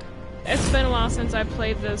shot. But it's been a while since I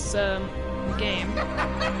played this game.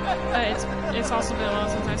 It's also been a while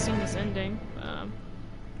since I've seen this ending.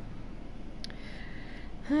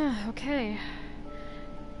 Okay.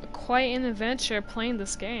 Quite an adventure playing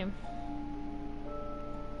this game.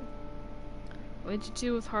 What did you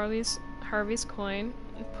do with Harvey's coin?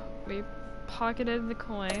 We pocketed the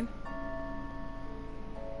coin.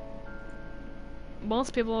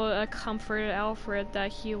 Most people comforted Alfred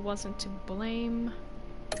that he wasn't to blame.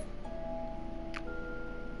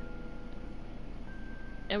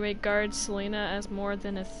 And regard Selena as more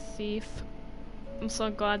than a thief. I'm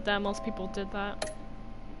so glad that most people did that.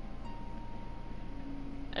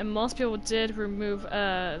 And most people did remove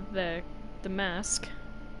the mask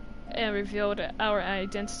and revealed our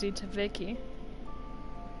identity to Vicky.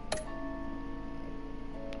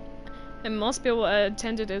 And most people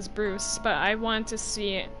attended as Bruce, but I want to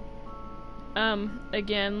see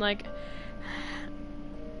again, like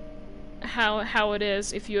how it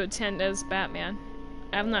is if you attend as Batman.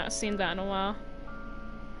 I've not seen that in a while.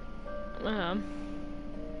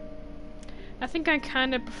 I think I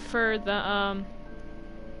kind of prefer the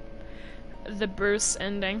Bruce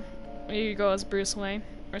ending. You go as Bruce Wayne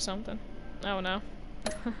or something. I don't know.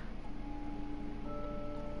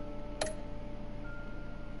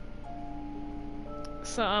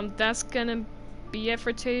 So that's gonna be it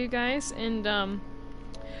for today, you guys, and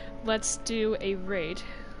let's do a raid.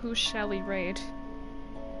 Who shall we raid?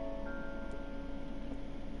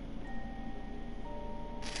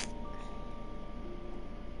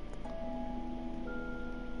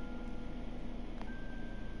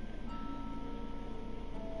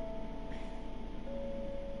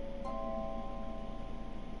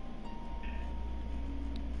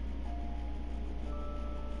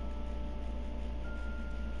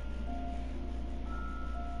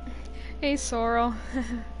 Hey Sorrel.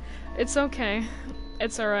 It's okay.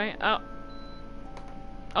 It's alright.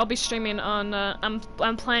 I'll be streaming on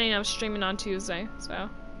I'm planning on streaming on Tuesday, so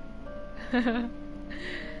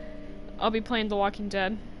I'll be playing The Walking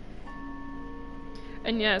Dead.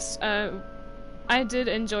 And yes, I did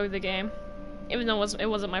enjoy the game. Even though it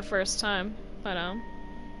wasn't my first time. But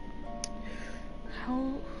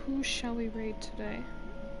who shall we raid today?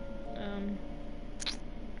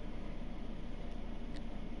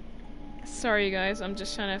 Sorry guys, I'm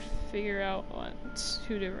just trying to figure out what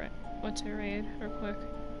to raid real quick.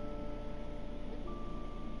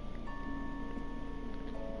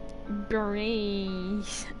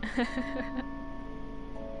 Brains.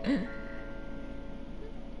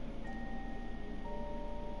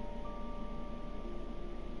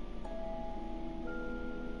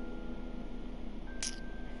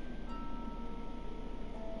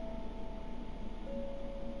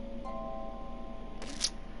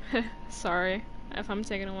 Sorry if I'm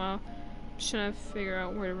taking a while. Just trying to figure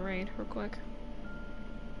out where to raid real quick.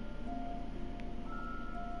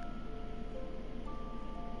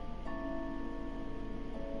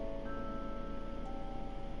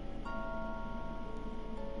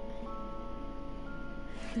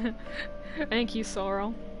 Thank you,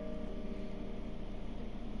 Sorrel.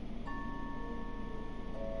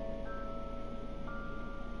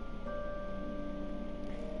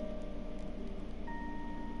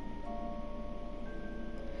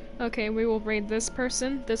 Okay, we will raid this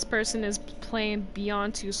person. This person is playing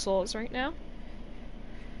Beyond Two Souls right now.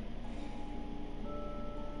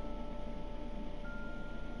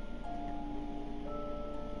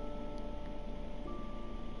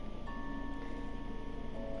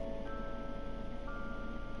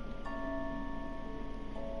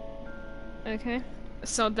 Okay,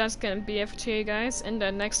 so that's gonna be it for you guys, and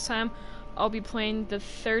next time I'll be playing the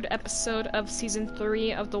 3rd episode of Season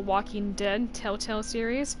 3 of the Walking Dead Telltale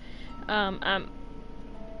series. I'm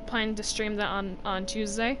planning to stream that on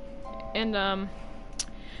Tuesday, and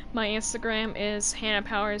my Instagram is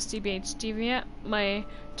HannaPowersDBH. My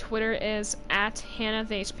Twitter is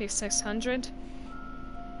 @HannahTheHP600,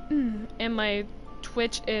 and my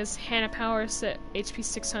Twitch is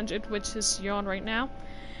HannaPowersHP600, which is you're on right now.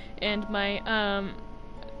 And my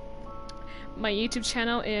YouTube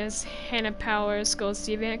channel is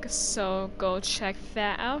HannaPowersDBH, so go check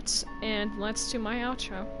that out, and let's do my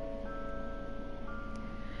outro.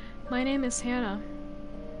 My name is Hannah.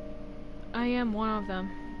 I am one of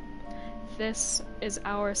them. This is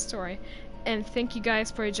our story. And thank you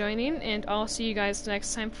guys for joining, and I'll see you guys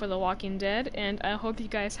next time for The Walking Dead, and I hope you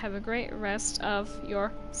guys have a great rest of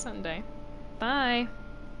your Sunday. Bye!